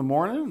sometimes in the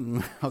morning.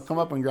 And I'll come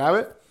up and grab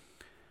it.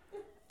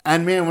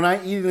 And man, when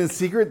I eat it in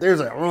secret, there's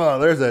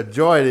a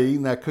joy to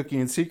eating that cookie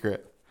in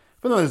secret.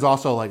 But then there's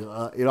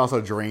also it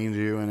also drains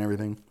you and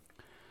everything.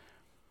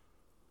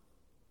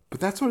 But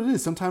that's what it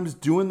is. Sometimes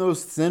doing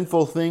those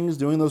sinful things,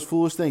 doing those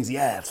foolish things,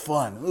 yeah, it's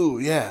fun. Ooh,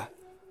 yeah.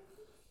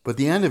 But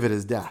the end of it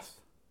is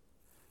death.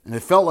 And it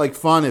felt like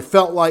fun. It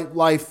felt like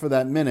life for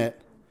that minute.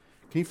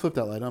 Can you flip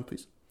that light on,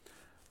 please?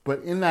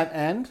 But in that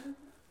end,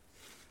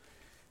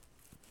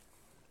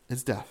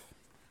 it's death.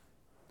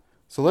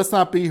 So let's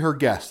not be her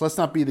guest. Let's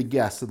not be the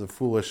guest of the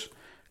foolish,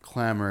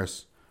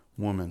 clamorous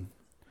woman.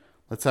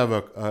 Let's have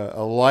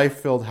a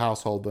life-filled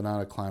household, but not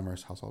a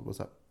clamorous household. What's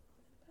that?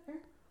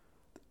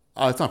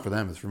 Oh, it's not for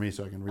them. It's for me,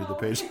 so I can read the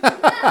page.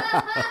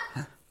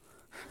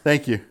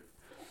 Thank you.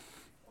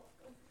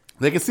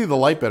 They can see the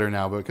light better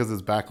now, but because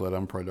it's backlit,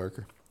 I'm probably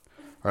darker.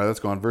 All right, let's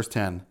go on. Verse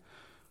 10.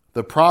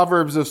 The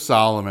Proverbs of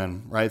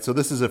Solomon, right? So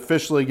this is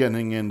officially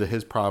getting into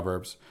his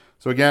Proverbs.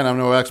 So again, I'm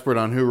no expert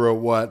on who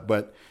wrote what,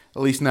 but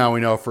at least now we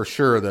know for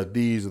sure that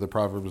these are the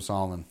Proverbs of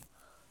Solomon.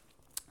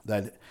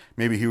 That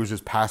maybe he was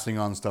just passing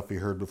on stuff he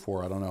heard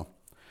before. I don't know.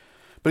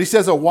 But he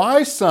says, a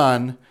wise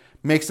son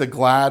makes a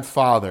glad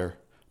father,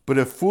 but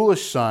a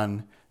foolish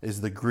son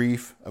is the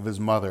grief of his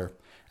mother.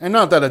 And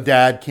not that a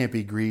dad can't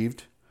be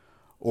grieved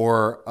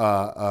or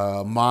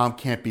a mom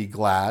can't be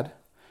glad.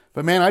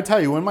 But man, I tell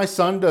you, when my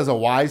son does a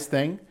wise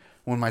thing,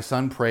 when my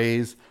son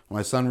prays, when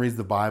my son reads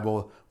the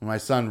Bible, when my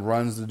son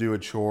runs to do a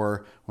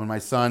chore, when my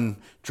son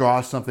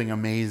draws something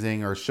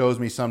amazing or shows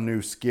me some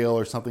new skill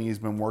or something he's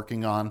been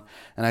working on,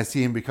 and I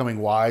see him becoming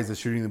wise at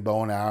shooting the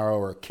bow and arrow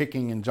or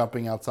kicking and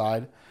jumping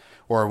outside,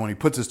 or when he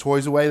puts his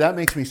toys away, that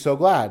makes me so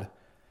glad.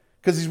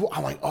 Because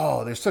I'm like,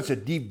 oh, there's such a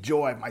deep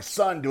joy. My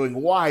son doing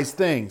wise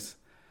things.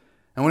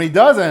 And when he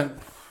doesn't,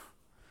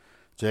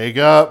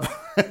 Jacob,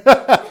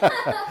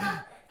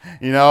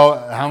 You know,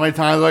 how many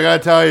times do I got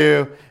to tell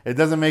you? It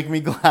doesn't make me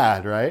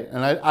glad, right?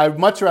 And I'd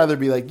much rather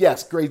be like,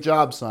 yes, great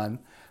job, son,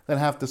 than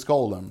have to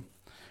scold him,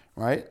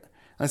 right?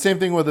 And same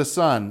thing with a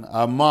son,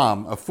 a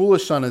mom. A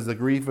foolish son is the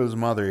grief of his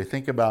mother. You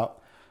think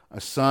about a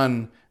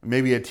son,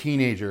 maybe a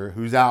teenager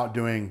who's out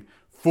doing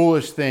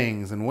foolish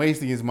things and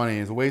wasting his money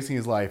and wasting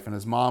his life, and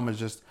his mom is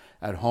just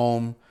at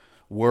home,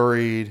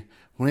 worried.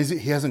 When he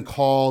hasn't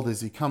called, is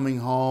he coming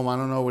home? I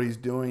don't know what he's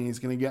doing. He's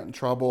going to get in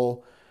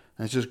trouble.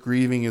 And it's just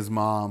grieving his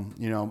mom.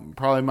 You know,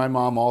 probably my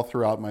mom all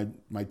throughout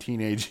my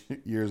teenage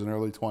years and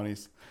early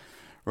 20s,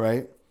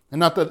 right? And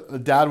not that a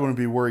dad wouldn't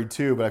be worried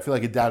too, but I feel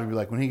like a dad would be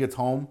like, when he gets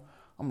home,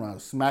 I'm going to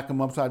smack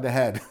him upside the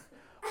head.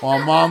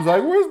 While mom's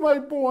like, where's my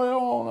boy?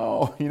 Oh,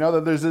 no. You know,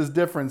 that there's this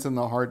difference in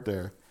the heart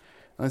there.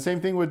 And the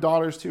same thing with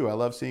daughters too. I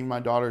love seeing my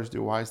daughters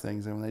do wise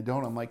things. And when they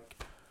don't, I'm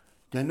like,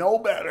 you know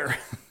better.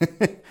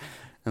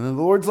 And then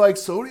the Lord's like,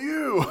 so do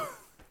you.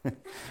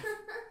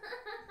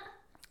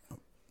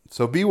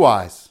 So be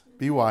wise.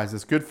 Be wise.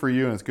 It's good for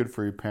you and it's good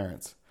for your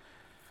parents.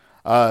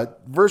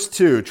 Verse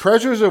 2,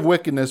 treasures of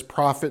wickedness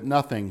profit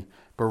nothing,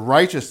 but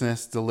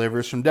righteousness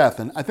delivers from death.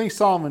 And I think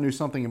Solomon knew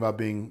something about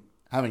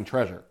having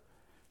treasure.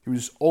 He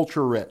was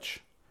ultra rich.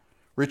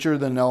 Richer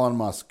than Elon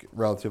Musk,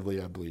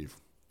 relatively, I believe.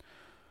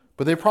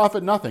 But they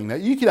profit nothing.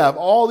 That you could have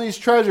all these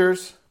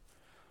treasures,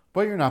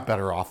 but you're not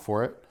better off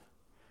for it.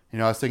 You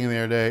know, I was thinking the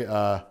other day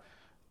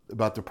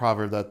about the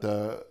proverb that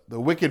the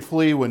wicked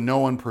flee when no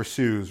one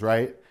pursues,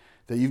 right?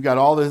 That you've got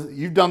all this,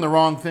 you've done the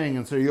wrong thing,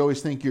 and so you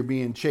always think you're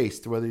being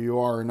chased, whether you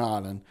are or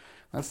not. And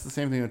that's the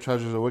same thing with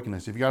treasures of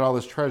wickedness. You've got all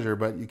this treasure,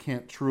 but you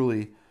can't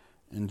truly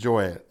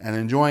enjoy it. And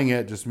enjoying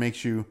it just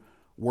makes you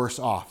worse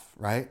off,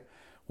 right?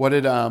 What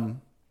did, was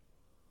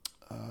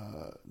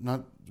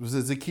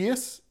it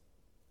Zacchaeus?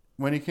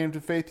 When he came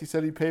to faith, he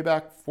said he'd pay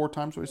back 4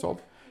 times what he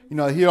sold. You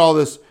know, he had all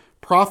this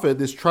profit,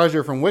 this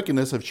treasure from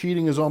wickedness of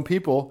cheating his own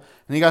people,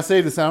 and he got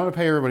saved and said, I'm going to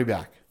pay everybody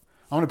back.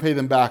 I'm going to pay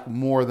them back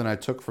more than I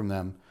took from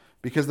them,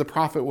 because the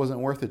profit wasn't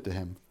worth it to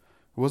him.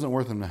 It wasn't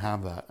worth him to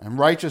have that. And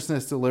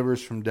righteousness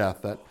delivers from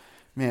death. That,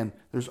 man,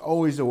 there's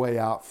always a way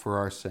out for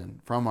our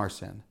sin, from our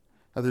sin.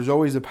 That there's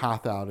always a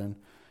path out. And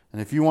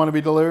if you want to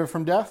be delivered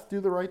from death, do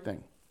the right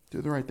thing.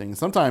 Do the right thing. And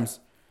sometimes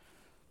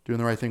doing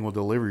the right thing will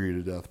deliver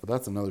you to death, but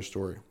that's another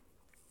story.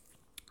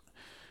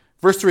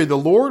 Verse 3, the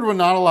Lord will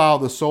not allow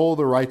the soul of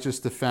the righteous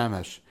to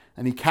famish,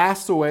 and he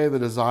casts away the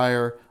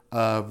desire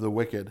of the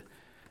wicked.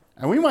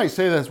 And we might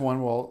say this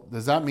one, well,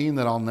 does that mean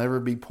that I'll never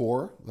be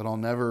poor, that I'll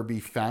never be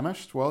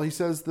famished? Well, he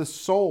says the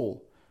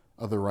soul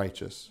of the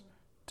righteous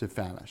to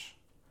famish,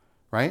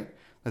 right?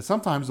 That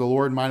sometimes the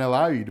Lord might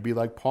allow you to be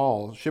like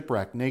Paul,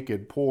 shipwrecked,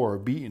 naked, poor,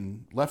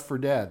 beaten, left for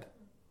dead.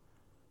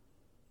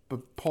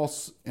 But Paul,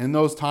 in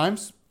those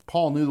times,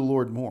 Paul knew the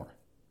Lord more.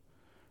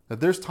 That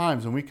there's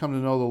times when we come to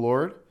know the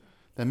Lord,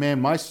 that,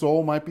 man, my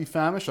soul might be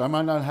famished. I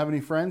might not have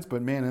any friends,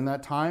 but, man, in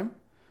that time,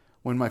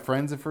 when my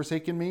friends have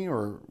forsaken me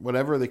or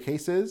whatever the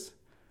case is,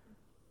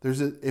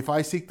 if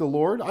I seek the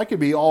Lord, I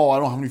could be, I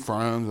don't have any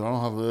friends, and I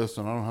don't have this,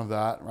 and I don't have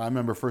that. I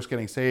remember first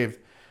getting saved,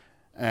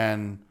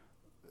 and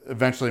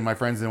eventually my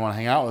friends didn't want to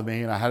hang out with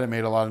me, and I hadn't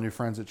made a lot of new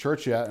friends at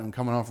church yet, and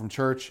coming home from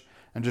church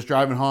and just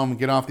driving home and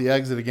get off the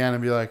exit again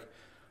and be like,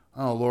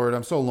 oh, Lord,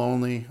 I'm so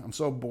lonely. I'm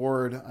so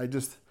bored.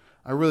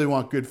 I really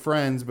want good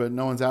friends, but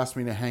no one's asked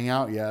me to hang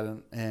out yet,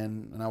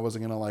 and I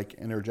wasn't going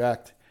to,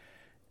 interject.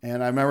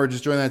 And I remember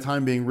just during that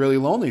time being really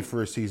lonely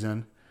for a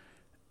season.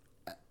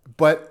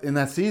 But in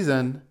that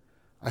season,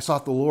 I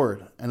sought the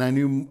Lord, and I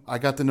knew I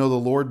got to know the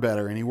Lord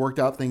better, and he worked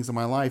out things in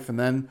my life. And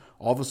then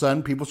all of a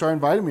sudden, people started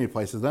inviting me to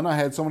places. Then I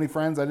had so many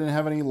friends, I didn't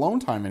have any alone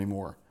time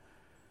anymore.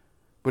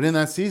 But in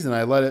that season,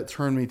 I let it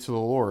turn me to the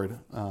Lord.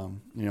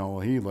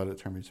 He let it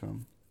turn me to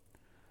him.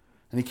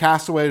 And he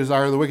casts away the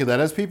desire of the wicked. That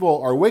as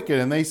people are wicked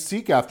and they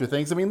seek after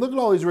things, look at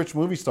all these rich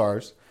movie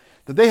stars,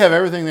 that they have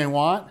everything they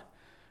want,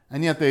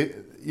 and yet they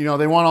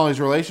want all these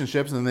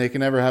relationships and they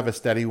can never have a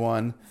steady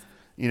one.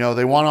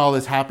 They want all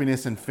this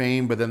happiness and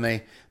fame, but then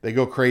they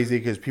go crazy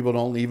because people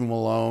don't leave them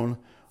alone,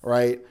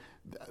 right?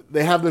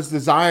 They have this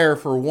desire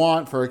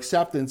for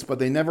acceptance, but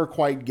they never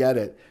quite get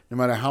it, no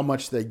matter how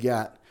much they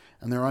get,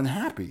 and they're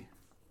unhappy.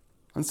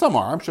 And some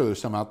are. I'm sure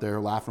there's some out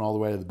there laughing all the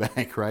way to the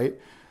bank, right?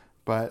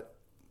 But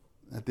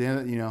at the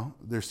end,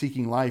 they're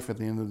seeking life. At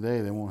the end of the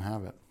day, they won't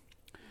have it.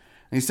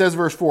 And he says,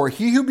 verse 4,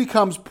 he who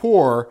becomes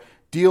poor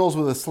deals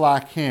with a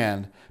slack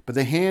hand, but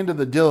the hand of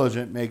the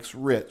diligent makes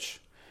rich.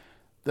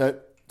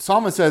 That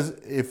Solomon says,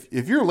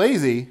 if you're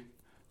lazy,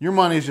 your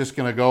money's just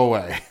going to go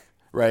away,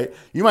 right?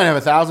 You might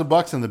have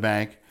 $1,000 in the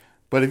bank,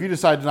 but if you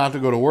decide not to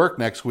go to work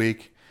next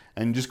week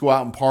and just go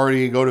out and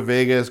party, go to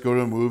Vegas, go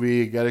to a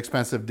movie, get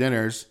expensive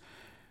dinners,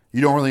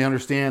 you don't really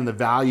understand the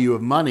value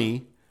of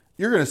money,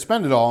 you're going to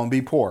spend it all and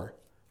be poor.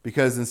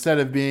 Because instead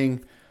of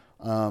being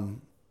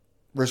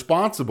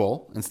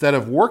responsible, instead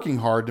of working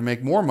hard to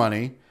make more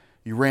money,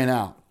 you ran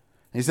out.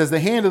 And he says the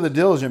hand of the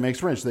diligent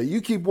makes rich. That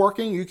you keep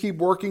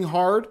working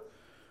hard,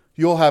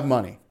 you'll have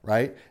money,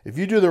 right? If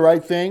you do the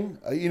right thing,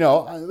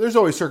 there's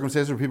always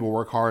circumstances where people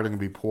work hard and can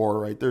be poor,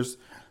 right? There's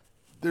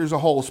a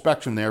whole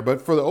spectrum there.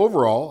 But for the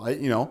overall,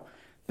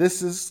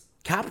 this is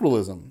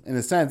capitalism in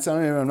a sense. I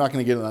mean, I'm not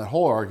going to get into that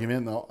whole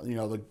argument.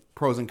 The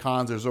pros and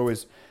cons. There's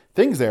always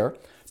things there.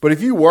 But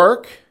if you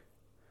work,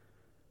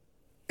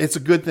 it's a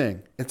good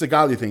thing. It's a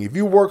godly thing. If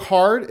you work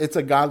hard, it's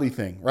a godly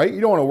thing, right? You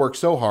don't want to work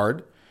so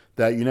hard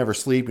that you never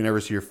sleep, you never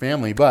see your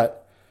family.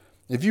 But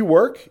if you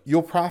work,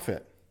 you'll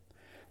profit.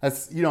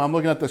 That's, I'm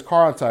looking at this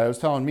car outside. I was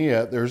telling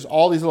Mia, there's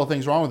all these little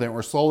things wrong with it. And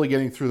we're slowly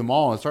getting through them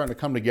all and it's starting to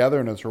come together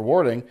and it's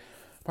rewarding.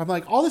 But I'm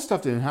like, all this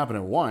stuff didn't happen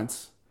at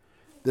once.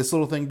 This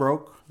little thing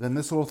broke, then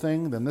this little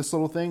thing, then this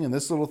little thing, and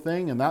this little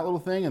thing, and that little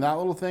thing, and that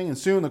little thing. And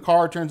soon the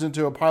car turns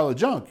into a pile of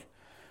junk.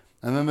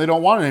 And then they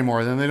don't want it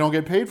anymore. Then they don't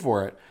get paid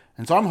for it.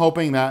 And so I'm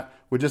hoping that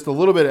with just a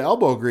little bit of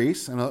elbow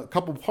grease and a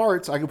couple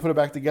parts, I can put it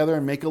back together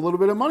and make a little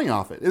bit of money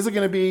off it. Is it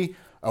going to be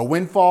a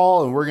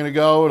windfall and we're going to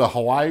go to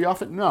Hawaii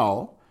off it?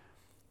 No.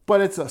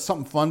 But it's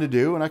something fun to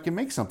do and I can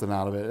make something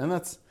out of it. And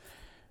that's,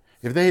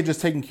 if they had just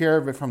taken care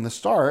of it from the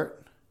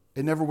start,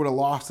 it never would have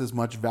lost as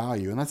much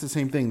value. And that's the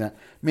same thing that,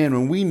 man,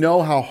 when we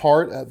know how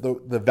hard,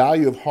 the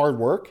value of hard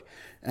work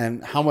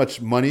and how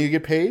much money you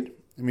get paid.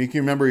 I mean, you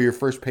can remember your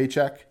first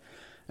paycheck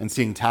and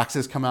seeing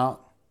taxes come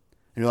out.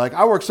 And you're like,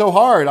 I worked so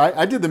hard.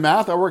 I did the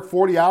math. I worked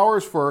 40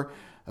 hours for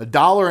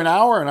 $1 an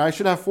hour and I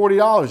should have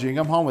 $40. You can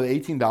come home with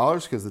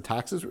 $18 because the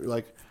taxes were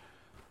like,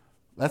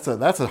 that's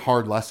a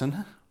hard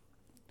lesson.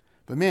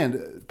 But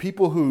man,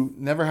 people who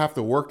never have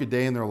to work a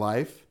day in their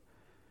life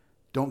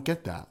don't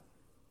get that.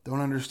 Don't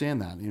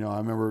understand that. I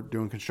remember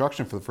doing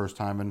construction for the first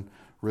time and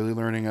really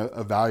learning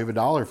a value of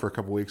 $1 for a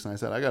couple of weeks. And I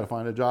said, I got to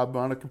find a job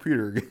on a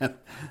computer again.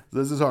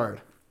 This is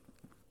hard.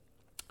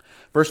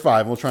 Verse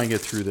 5, we'll try and get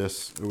through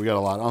this. We got a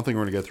lot. I don't think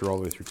we're going to get through all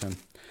the way through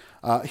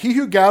 10. He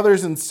who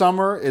gathers in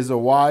summer is a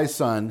wise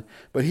son,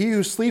 but he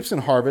who sleeps in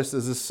harvest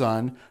is a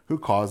son who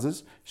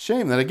causes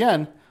shame. That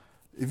again,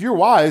 if you're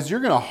wise, you're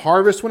going to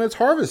harvest when it's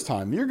harvest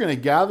time. You're going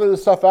to gather the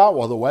stuff out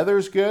while the weather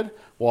is good,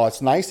 while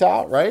it's nice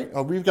out, right?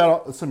 We've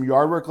got some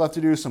yard work left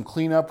to do, some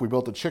cleanup. We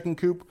built a chicken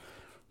coop,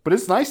 but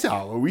it's nice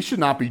out. We should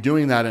not be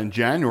doing that in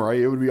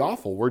January. It would be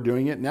awful. We're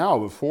doing it now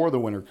before the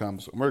winter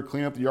comes. We're going to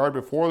clean up the yard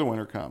before the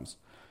winter comes.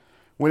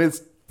 When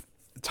it's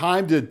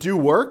time to do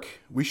work,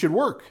 we should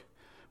work.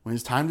 When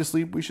it's time to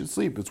sleep, we should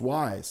sleep. It's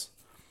wise.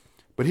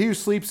 But he who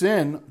sleeps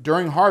in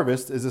during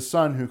harvest is a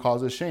son who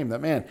causes shame. That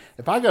man,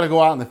 if I got to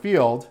go out in the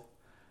field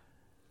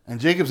and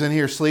Jacob's in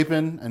here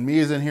sleeping and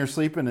Mia's in here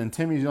sleeping and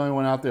Timmy's the only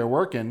one out there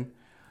working,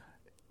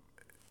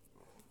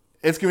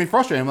 it's going to be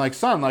frustrating. I'm like,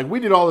 son,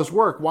 we did all this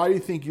work. Why do you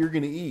think you're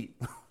going to eat?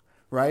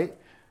 Right?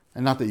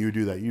 And not that you would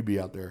do that. You'd be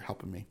out there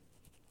helping me.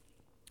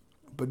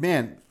 But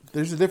man,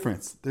 there's a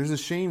difference. There's a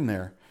shame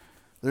there.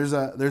 There's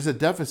a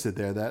deficit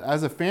there that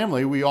as a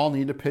family, we all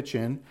need to pitch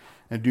in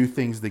and do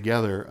things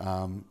together.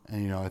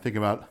 And, I think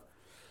about,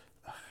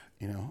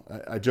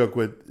 I joke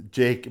with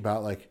Jake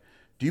about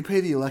do you pay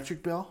the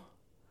electric bill?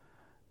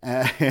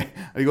 And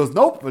he goes,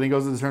 nope. And he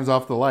goes and turns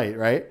off the light,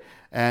 right?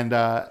 And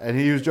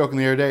he was joking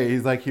the other day.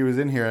 He's like, he was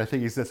in here. I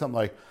think he said something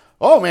like,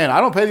 oh man,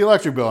 I don't pay the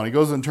electric bill. And he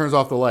goes and turns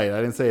off the light.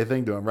 I didn't say a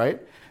thing to him, right?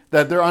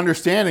 That they're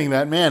understanding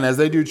that, man, as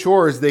they do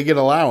chores, they get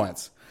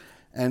allowance.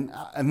 And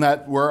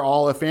that we're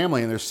all a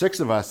family and there's 6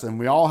 of us and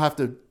we all have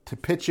to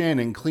pitch in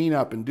and clean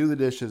up and do the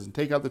dishes and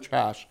take out the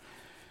trash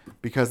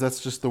because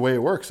that's just the way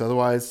it works.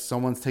 Otherwise,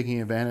 someone's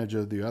taking advantage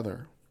of the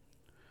other.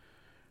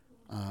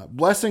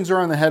 Blessings are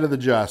on the head of the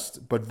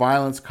just, but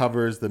violence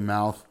covers the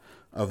mouth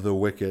of the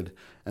wicked.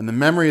 And the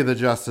memory of the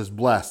just is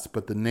blessed,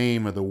 but the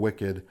name of the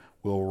wicked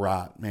will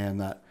rot.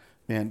 Man,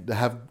 to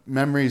have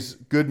memories,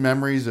 good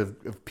memories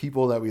of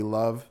people that we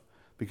love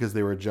because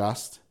they were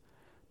just.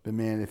 But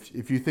man,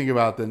 if you think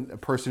about a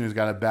person who's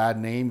got a bad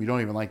name, you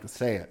don't even like to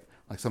say it.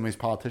 Like some of these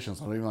politicians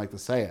don't even like to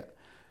say it.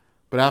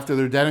 But after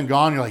they're dead and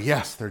gone, you're like,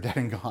 yes, they're dead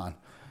and gone.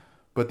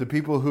 But the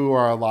people who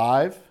are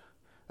alive,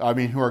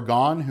 who are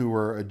gone, who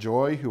were a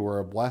joy, who were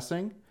a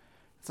blessing,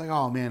 it's like,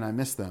 oh man, I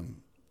miss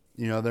them.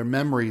 Their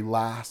memory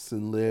lasts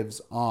and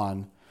lives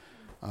on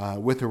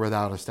with or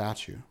without a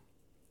statue.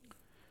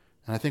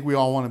 And I think we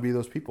all want to be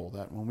those people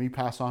that when we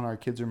pass on, our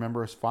kids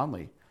remember us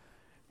fondly.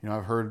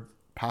 I've heard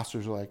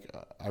pastors are like,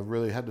 I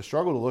really had to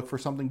struggle to look for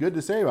something good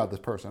to say about this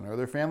person, or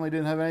their family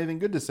didn't have anything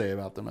good to say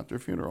about them at their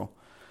funeral.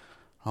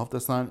 I hope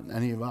that's not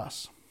any of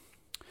us.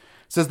 It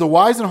says, the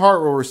wise in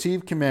heart will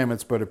receive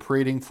commandments, but a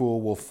prating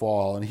fool will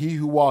fall. And he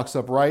who walks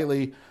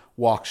uprightly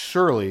walks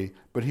surely,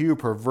 but he who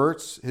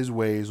perverts his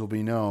ways will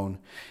be known.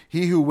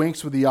 He who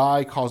winks with the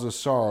eye causes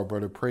sorrow,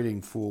 but a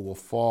prating fool will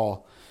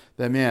fall.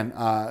 That man,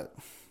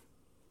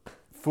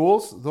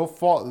 fools, they'll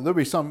fall.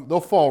 They'll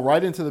fall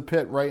right into the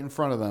pit right in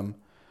front of them.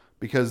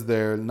 Because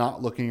they're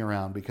not looking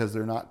around, because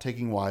they're not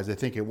taking wise. They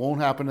think it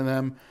won't happen to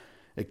them.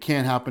 It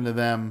can't happen to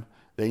them.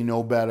 They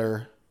know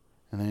better,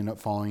 and they end up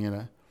falling in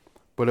it.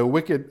 But a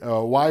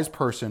wise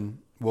person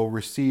will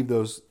receive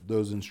those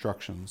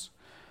instructions.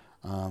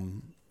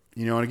 And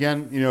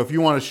again, if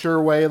you want a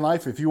sure way in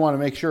life, if you want to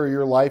make sure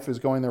your life is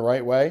going the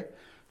right way,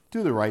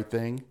 do the right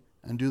thing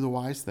and do the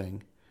wise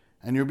thing,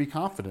 and you'll be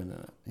confident in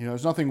it.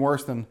 There's nothing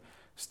worse than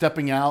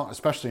stepping out,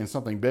 especially in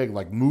something big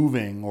like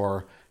moving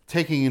or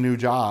taking a new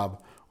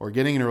job, or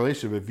getting in a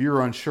relationship, if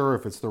you're unsure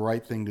if it's the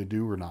right thing to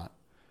do or not,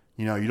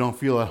 you don't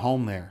feel at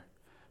home there.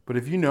 But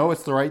if you know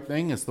it's the right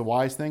thing, it's the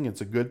wise thing, it's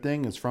a good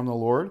thing, it's from the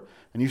Lord,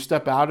 and you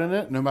step out in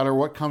it, no matter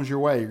what comes your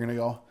way, you're going to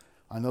go,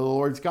 I know the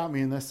Lord's got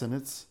me in this, and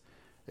it's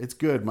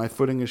good. My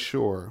footing is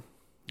sure.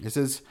 It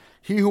says,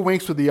 he who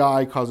winks with the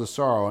eye causes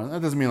sorrow. And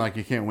that doesn't mean like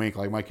you can't wink.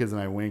 Like my kids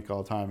and I wink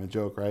all the time, a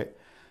joke, right?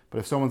 But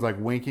if someone's like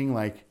winking,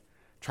 like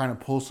trying to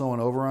pull someone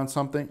over on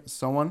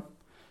someone,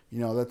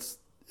 that's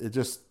it.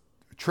 Just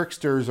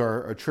tricksters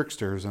are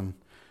tricksters, and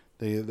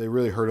they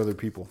really hurt other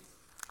people.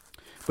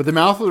 But the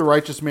mouth of the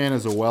righteous man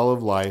is a well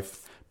of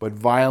life, but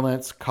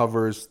violence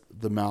covers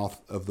the mouth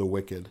of the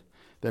wicked.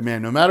 That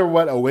man, no matter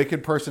what a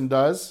wicked person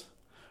does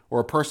or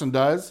a person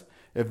does,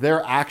 if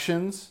their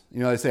actions,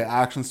 they say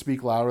actions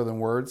speak louder than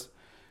words,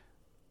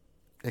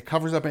 it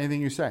covers up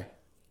anything you say.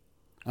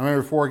 I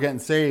remember before getting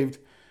saved,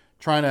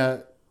 trying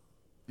to,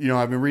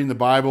 I've been reading the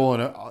Bible,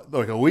 and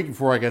like a week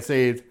before I got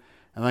saved,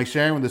 and like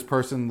sharing with this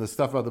person the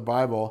stuff about the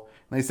Bible,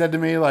 and they said to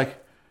me,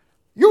 like,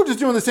 you were just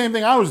doing the same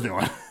thing I was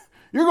doing.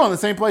 You're going the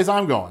same place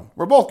I'm going.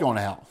 We're both going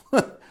to hell.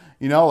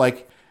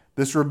 Like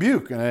this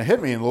rebuke, and it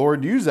hit me, and the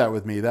Lord used that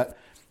with me, that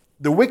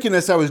the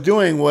wickedness I was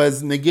doing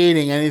was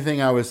negating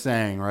anything I was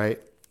saying,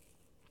 right?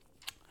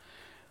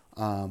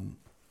 And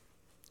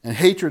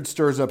hatred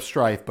stirs up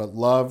strife, but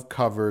love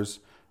covers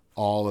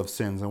all of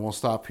sins. And we'll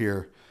stop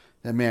here.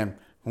 That man,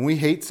 when we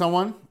hate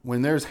someone,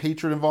 when there's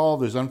hatred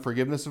involved, there's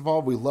unforgiveness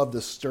involved, we love to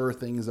stir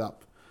things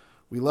up.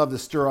 We love to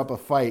stir up a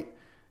fight.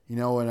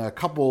 When a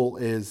couple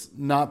is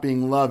not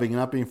being loving and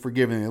not being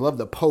forgiving, they love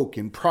to poke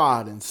and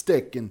prod and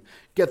stick and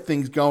get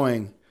things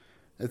going.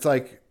 It's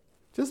like,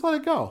 just let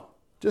it go.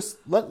 Just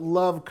let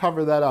love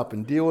cover that up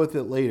and deal with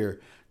it later.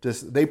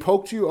 Just, they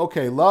poked you,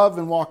 okay, love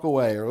and walk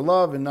away, or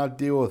love and not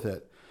deal with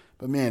it.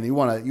 But man, you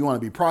want to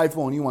be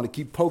prideful, and you want to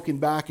keep poking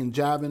back and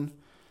jabbing.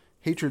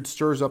 Hatred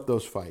stirs up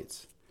those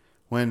fights.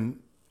 When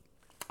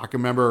I can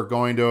remember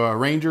going to a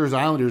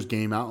Rangers-Islanders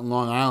game out in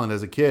Long Island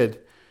as a kid,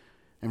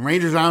 and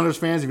Rangers-Islanders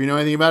fans, if you know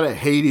anything about it,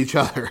 hate each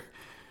other.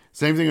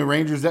 Same thing with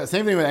Rangers.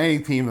 Same thing with any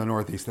team in the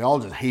Northeast. They all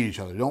just hate each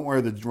other. Don't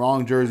wear the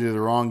wrong jersey to the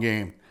wrong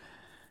game.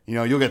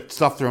 You'll get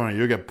stuff thrown at you.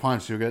 You'll get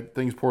punched. You'll get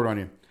things poured on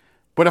you.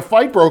 But a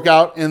fight broke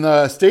out in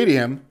the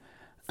stadium,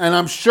 and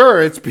I'm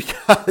sure it's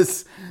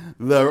because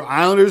the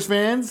Islanders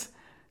fans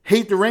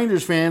hate the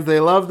Rangers fans.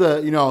 They love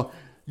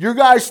your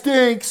guy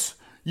stinks,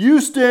 you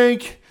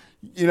stink,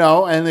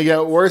 and they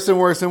get worse and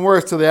worse and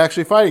worse till they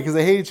actually fight because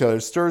they hate each other.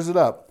 It stirs it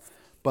up.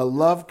 But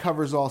love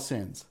covers all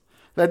sins.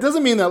 That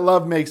doesn't mean that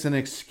love makes an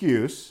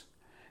excuse.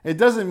 It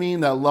doesn't mean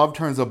that love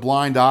turns a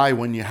blind eye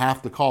when you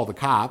have to call the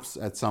cops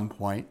at some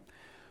point.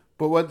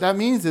 But what that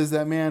means is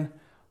that, man,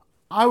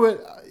 I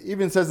would,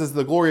 even says it's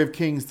the glory of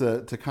kings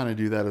to kind of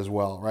do that as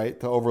well, right?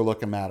 To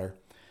overlook a matter.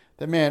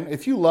 That, man,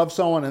 if you love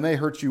someone and they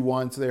hurt you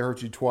once, they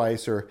hurt you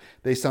twice, or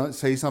they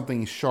say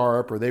something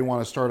sharp, or they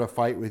want to start a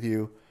fight with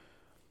you,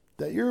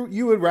 that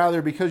you would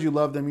rather, because you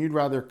love them, you'd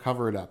rather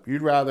cover it up.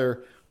 You'd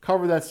rather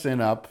cover that sin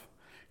up.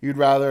 You'd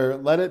rather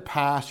let it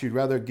pass. You'd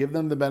rather give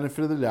them the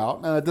benefit of the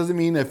doubt. Now, that doesn't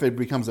mean if it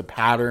becomes a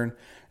pattern.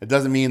 It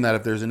doesn't mean that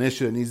if there's an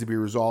issue that needs to be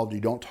resolved, you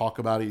don't talk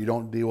about it, you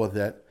don't deal with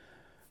it.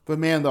 But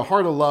man, the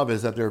heart of love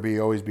is that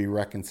there always be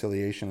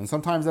reconciliation. And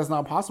sometimes that's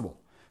not possible.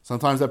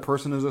 Sometimes that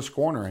person is a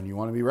scorner and you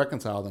want to be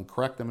reconciled and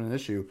correct them in an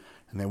issue,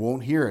 and they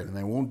won't hear it and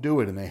they won't do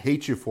it and they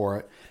hate you for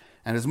it.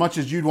 And as much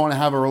as you'd want to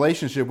have a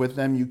relationship with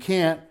them, you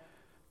can't,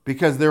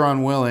 because they're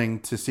unwilling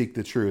to seek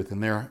the truth,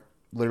 and they're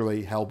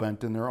literally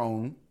hell-bent in their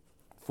own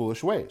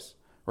foolish ways,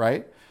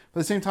 right? But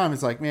at the same time,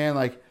 it's like, man,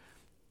 like,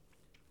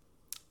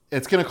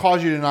 it's going to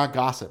cause you to not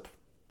gossip.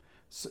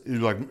 So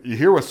you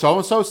hear what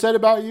so-and-so said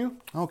about you?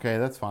 Okay,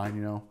 that's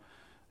fine,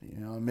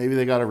 maybe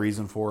they got a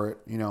reason for it,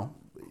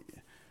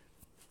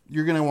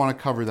 You're going to want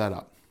to cover that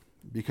up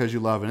because you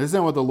love it. Isn't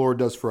that what the Lord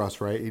does for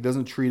us, right? He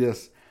doesn't treat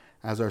us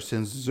as our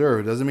sins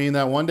deserve. It doesn't mean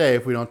that one day,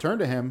 if we don't turn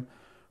to Him,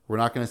 we're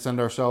not going to send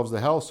ourselves to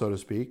hell, so to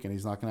speak, and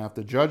He's not going to have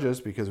to judge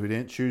us because we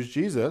didn't choose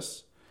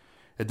Jesus.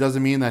 It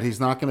doesn't mean that He's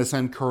not going to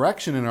send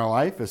correction in our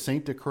life, a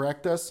saint to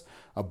correct us,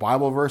 a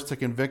Bible verse to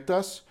convict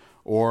us,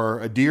 or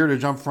a deer to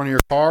jump in front of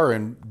your car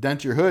and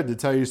dent your hood to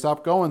tell you to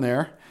stop going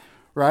there,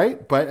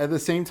 right? But at the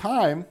same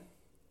time,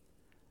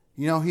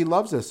 He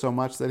loves us so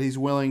much that He's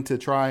willing to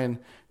try and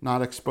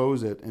not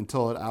expose it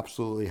until it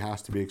absolutely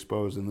has to be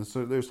exposed. And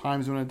there's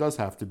times when it does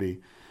have to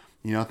be.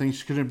 Things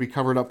shouldn't be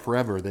covered up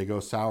forever. They go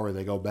sour,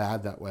 they go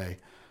bad that way.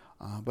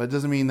 But it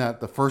doesn't mean that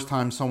the first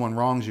time someone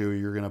wrongs you,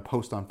 you're going to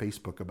post on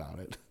Facebook about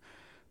it.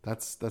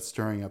 That's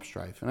stirring up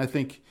strife. And I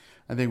think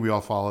we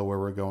all follow where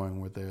we're going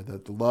with there.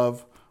 That the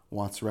love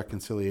wants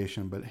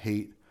reconciliation, but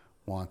hate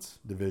wants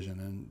division.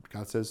 And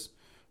God says,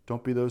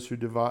 don't be those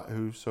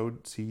who sow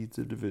seeds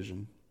of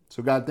division.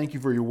 So God, thank You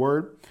for Your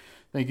word.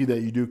 Thank You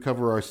that You do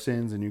cover our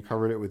sins and You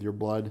covered it with Your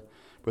blood.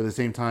 But at the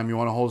same time, You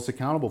want to hold us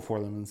accountable for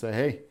them and say,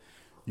 hey,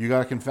 you got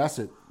to confess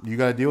it. You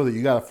got to deal with it.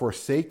 You got to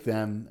forsake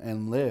them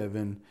and live.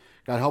 And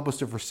God, help us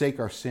to forsake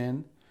our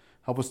sin.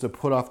 Help us to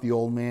put off the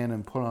old man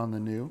and put on the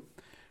new.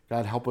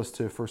 God, help us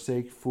to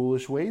forsake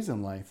foolish ways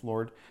in life,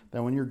 Lord,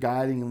 that when you're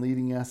guiding and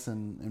leading us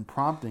and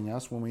prompting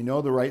us, when we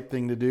know the right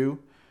thing to do,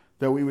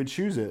 that we would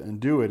choose it and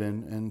do it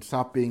and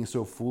stop being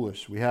so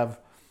foolish. We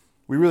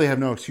really have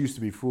no excuse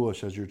to be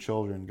foolish as your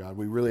children, God.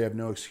 We really have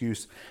no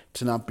excuse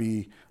to not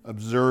be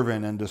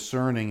observant and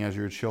discerning as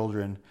your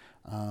children,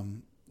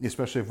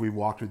 especially if we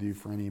walked with you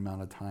for any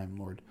amount of time,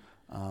 Lord.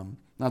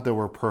 Not that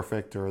we're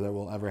perfect or that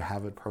we'll ever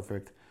have it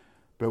perfect,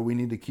 but we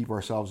need to keep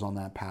ourselves on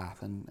that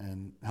path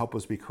and help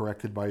us be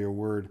corrected by your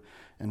word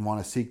and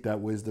want to seek that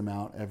wisdom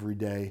out every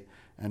day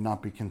and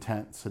not be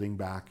content sitting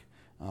back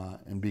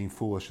and being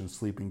foolish and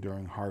sleeping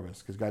during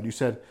harvest. Because God, you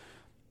said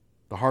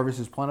the harvest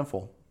is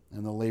plentiful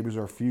and the labors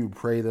are few.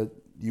 Pray that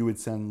you would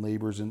send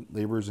laborers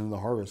into the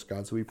harvest,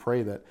 God. So we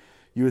pray that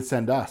you would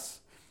send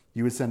us.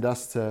 You would send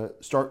us to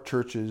start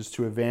churches,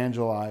 to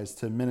evangelize,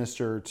 to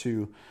minister,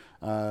 to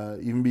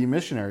even be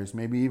missionaries,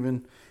 maybe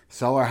even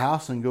sell our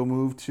house and go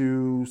move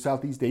to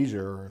Southeast Asia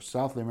or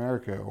South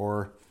America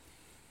or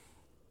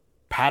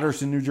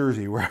Patterson, New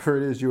Jersey, wherever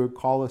it is you would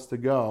call us to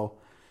go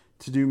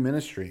to do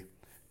ministry.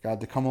 God,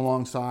 to come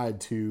alongside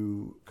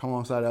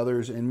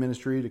others in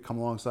ministry, to come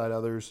alongside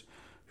others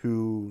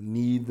who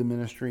need the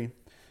ministry.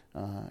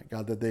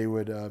 God, that they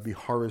would be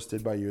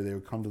harvested by you. They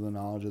would come to the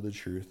knowledge of the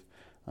truth.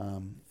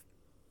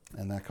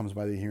 And that comes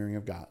by the hearing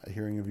of God, a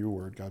hearing of your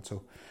word, God.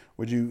 So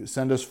would you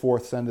send us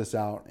forth, send us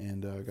out,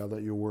 and God,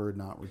 let your word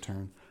not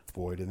return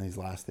void in these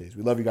last days.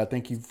 We love you, God.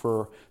 Thank you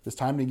for this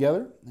time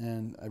together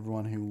and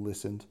everyone who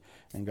listened.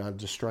 And God,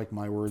 just strike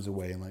my words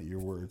away and let your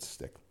words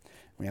stick.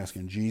 We ask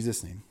in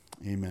Jesus' name,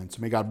 amen.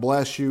 So may God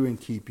bless you and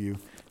keep you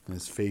and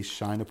his face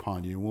shine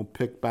upon you. And we'll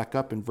pick back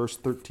up in verse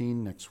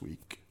 13 next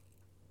week.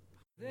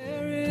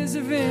 There is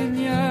a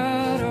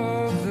vineyard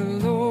of the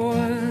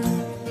Lord.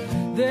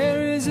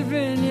 There is a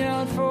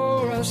vineyard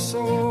for us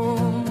all.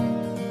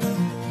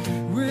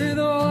 With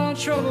all our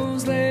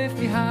troubles left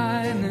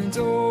behind, and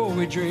all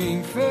we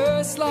drink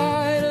first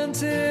light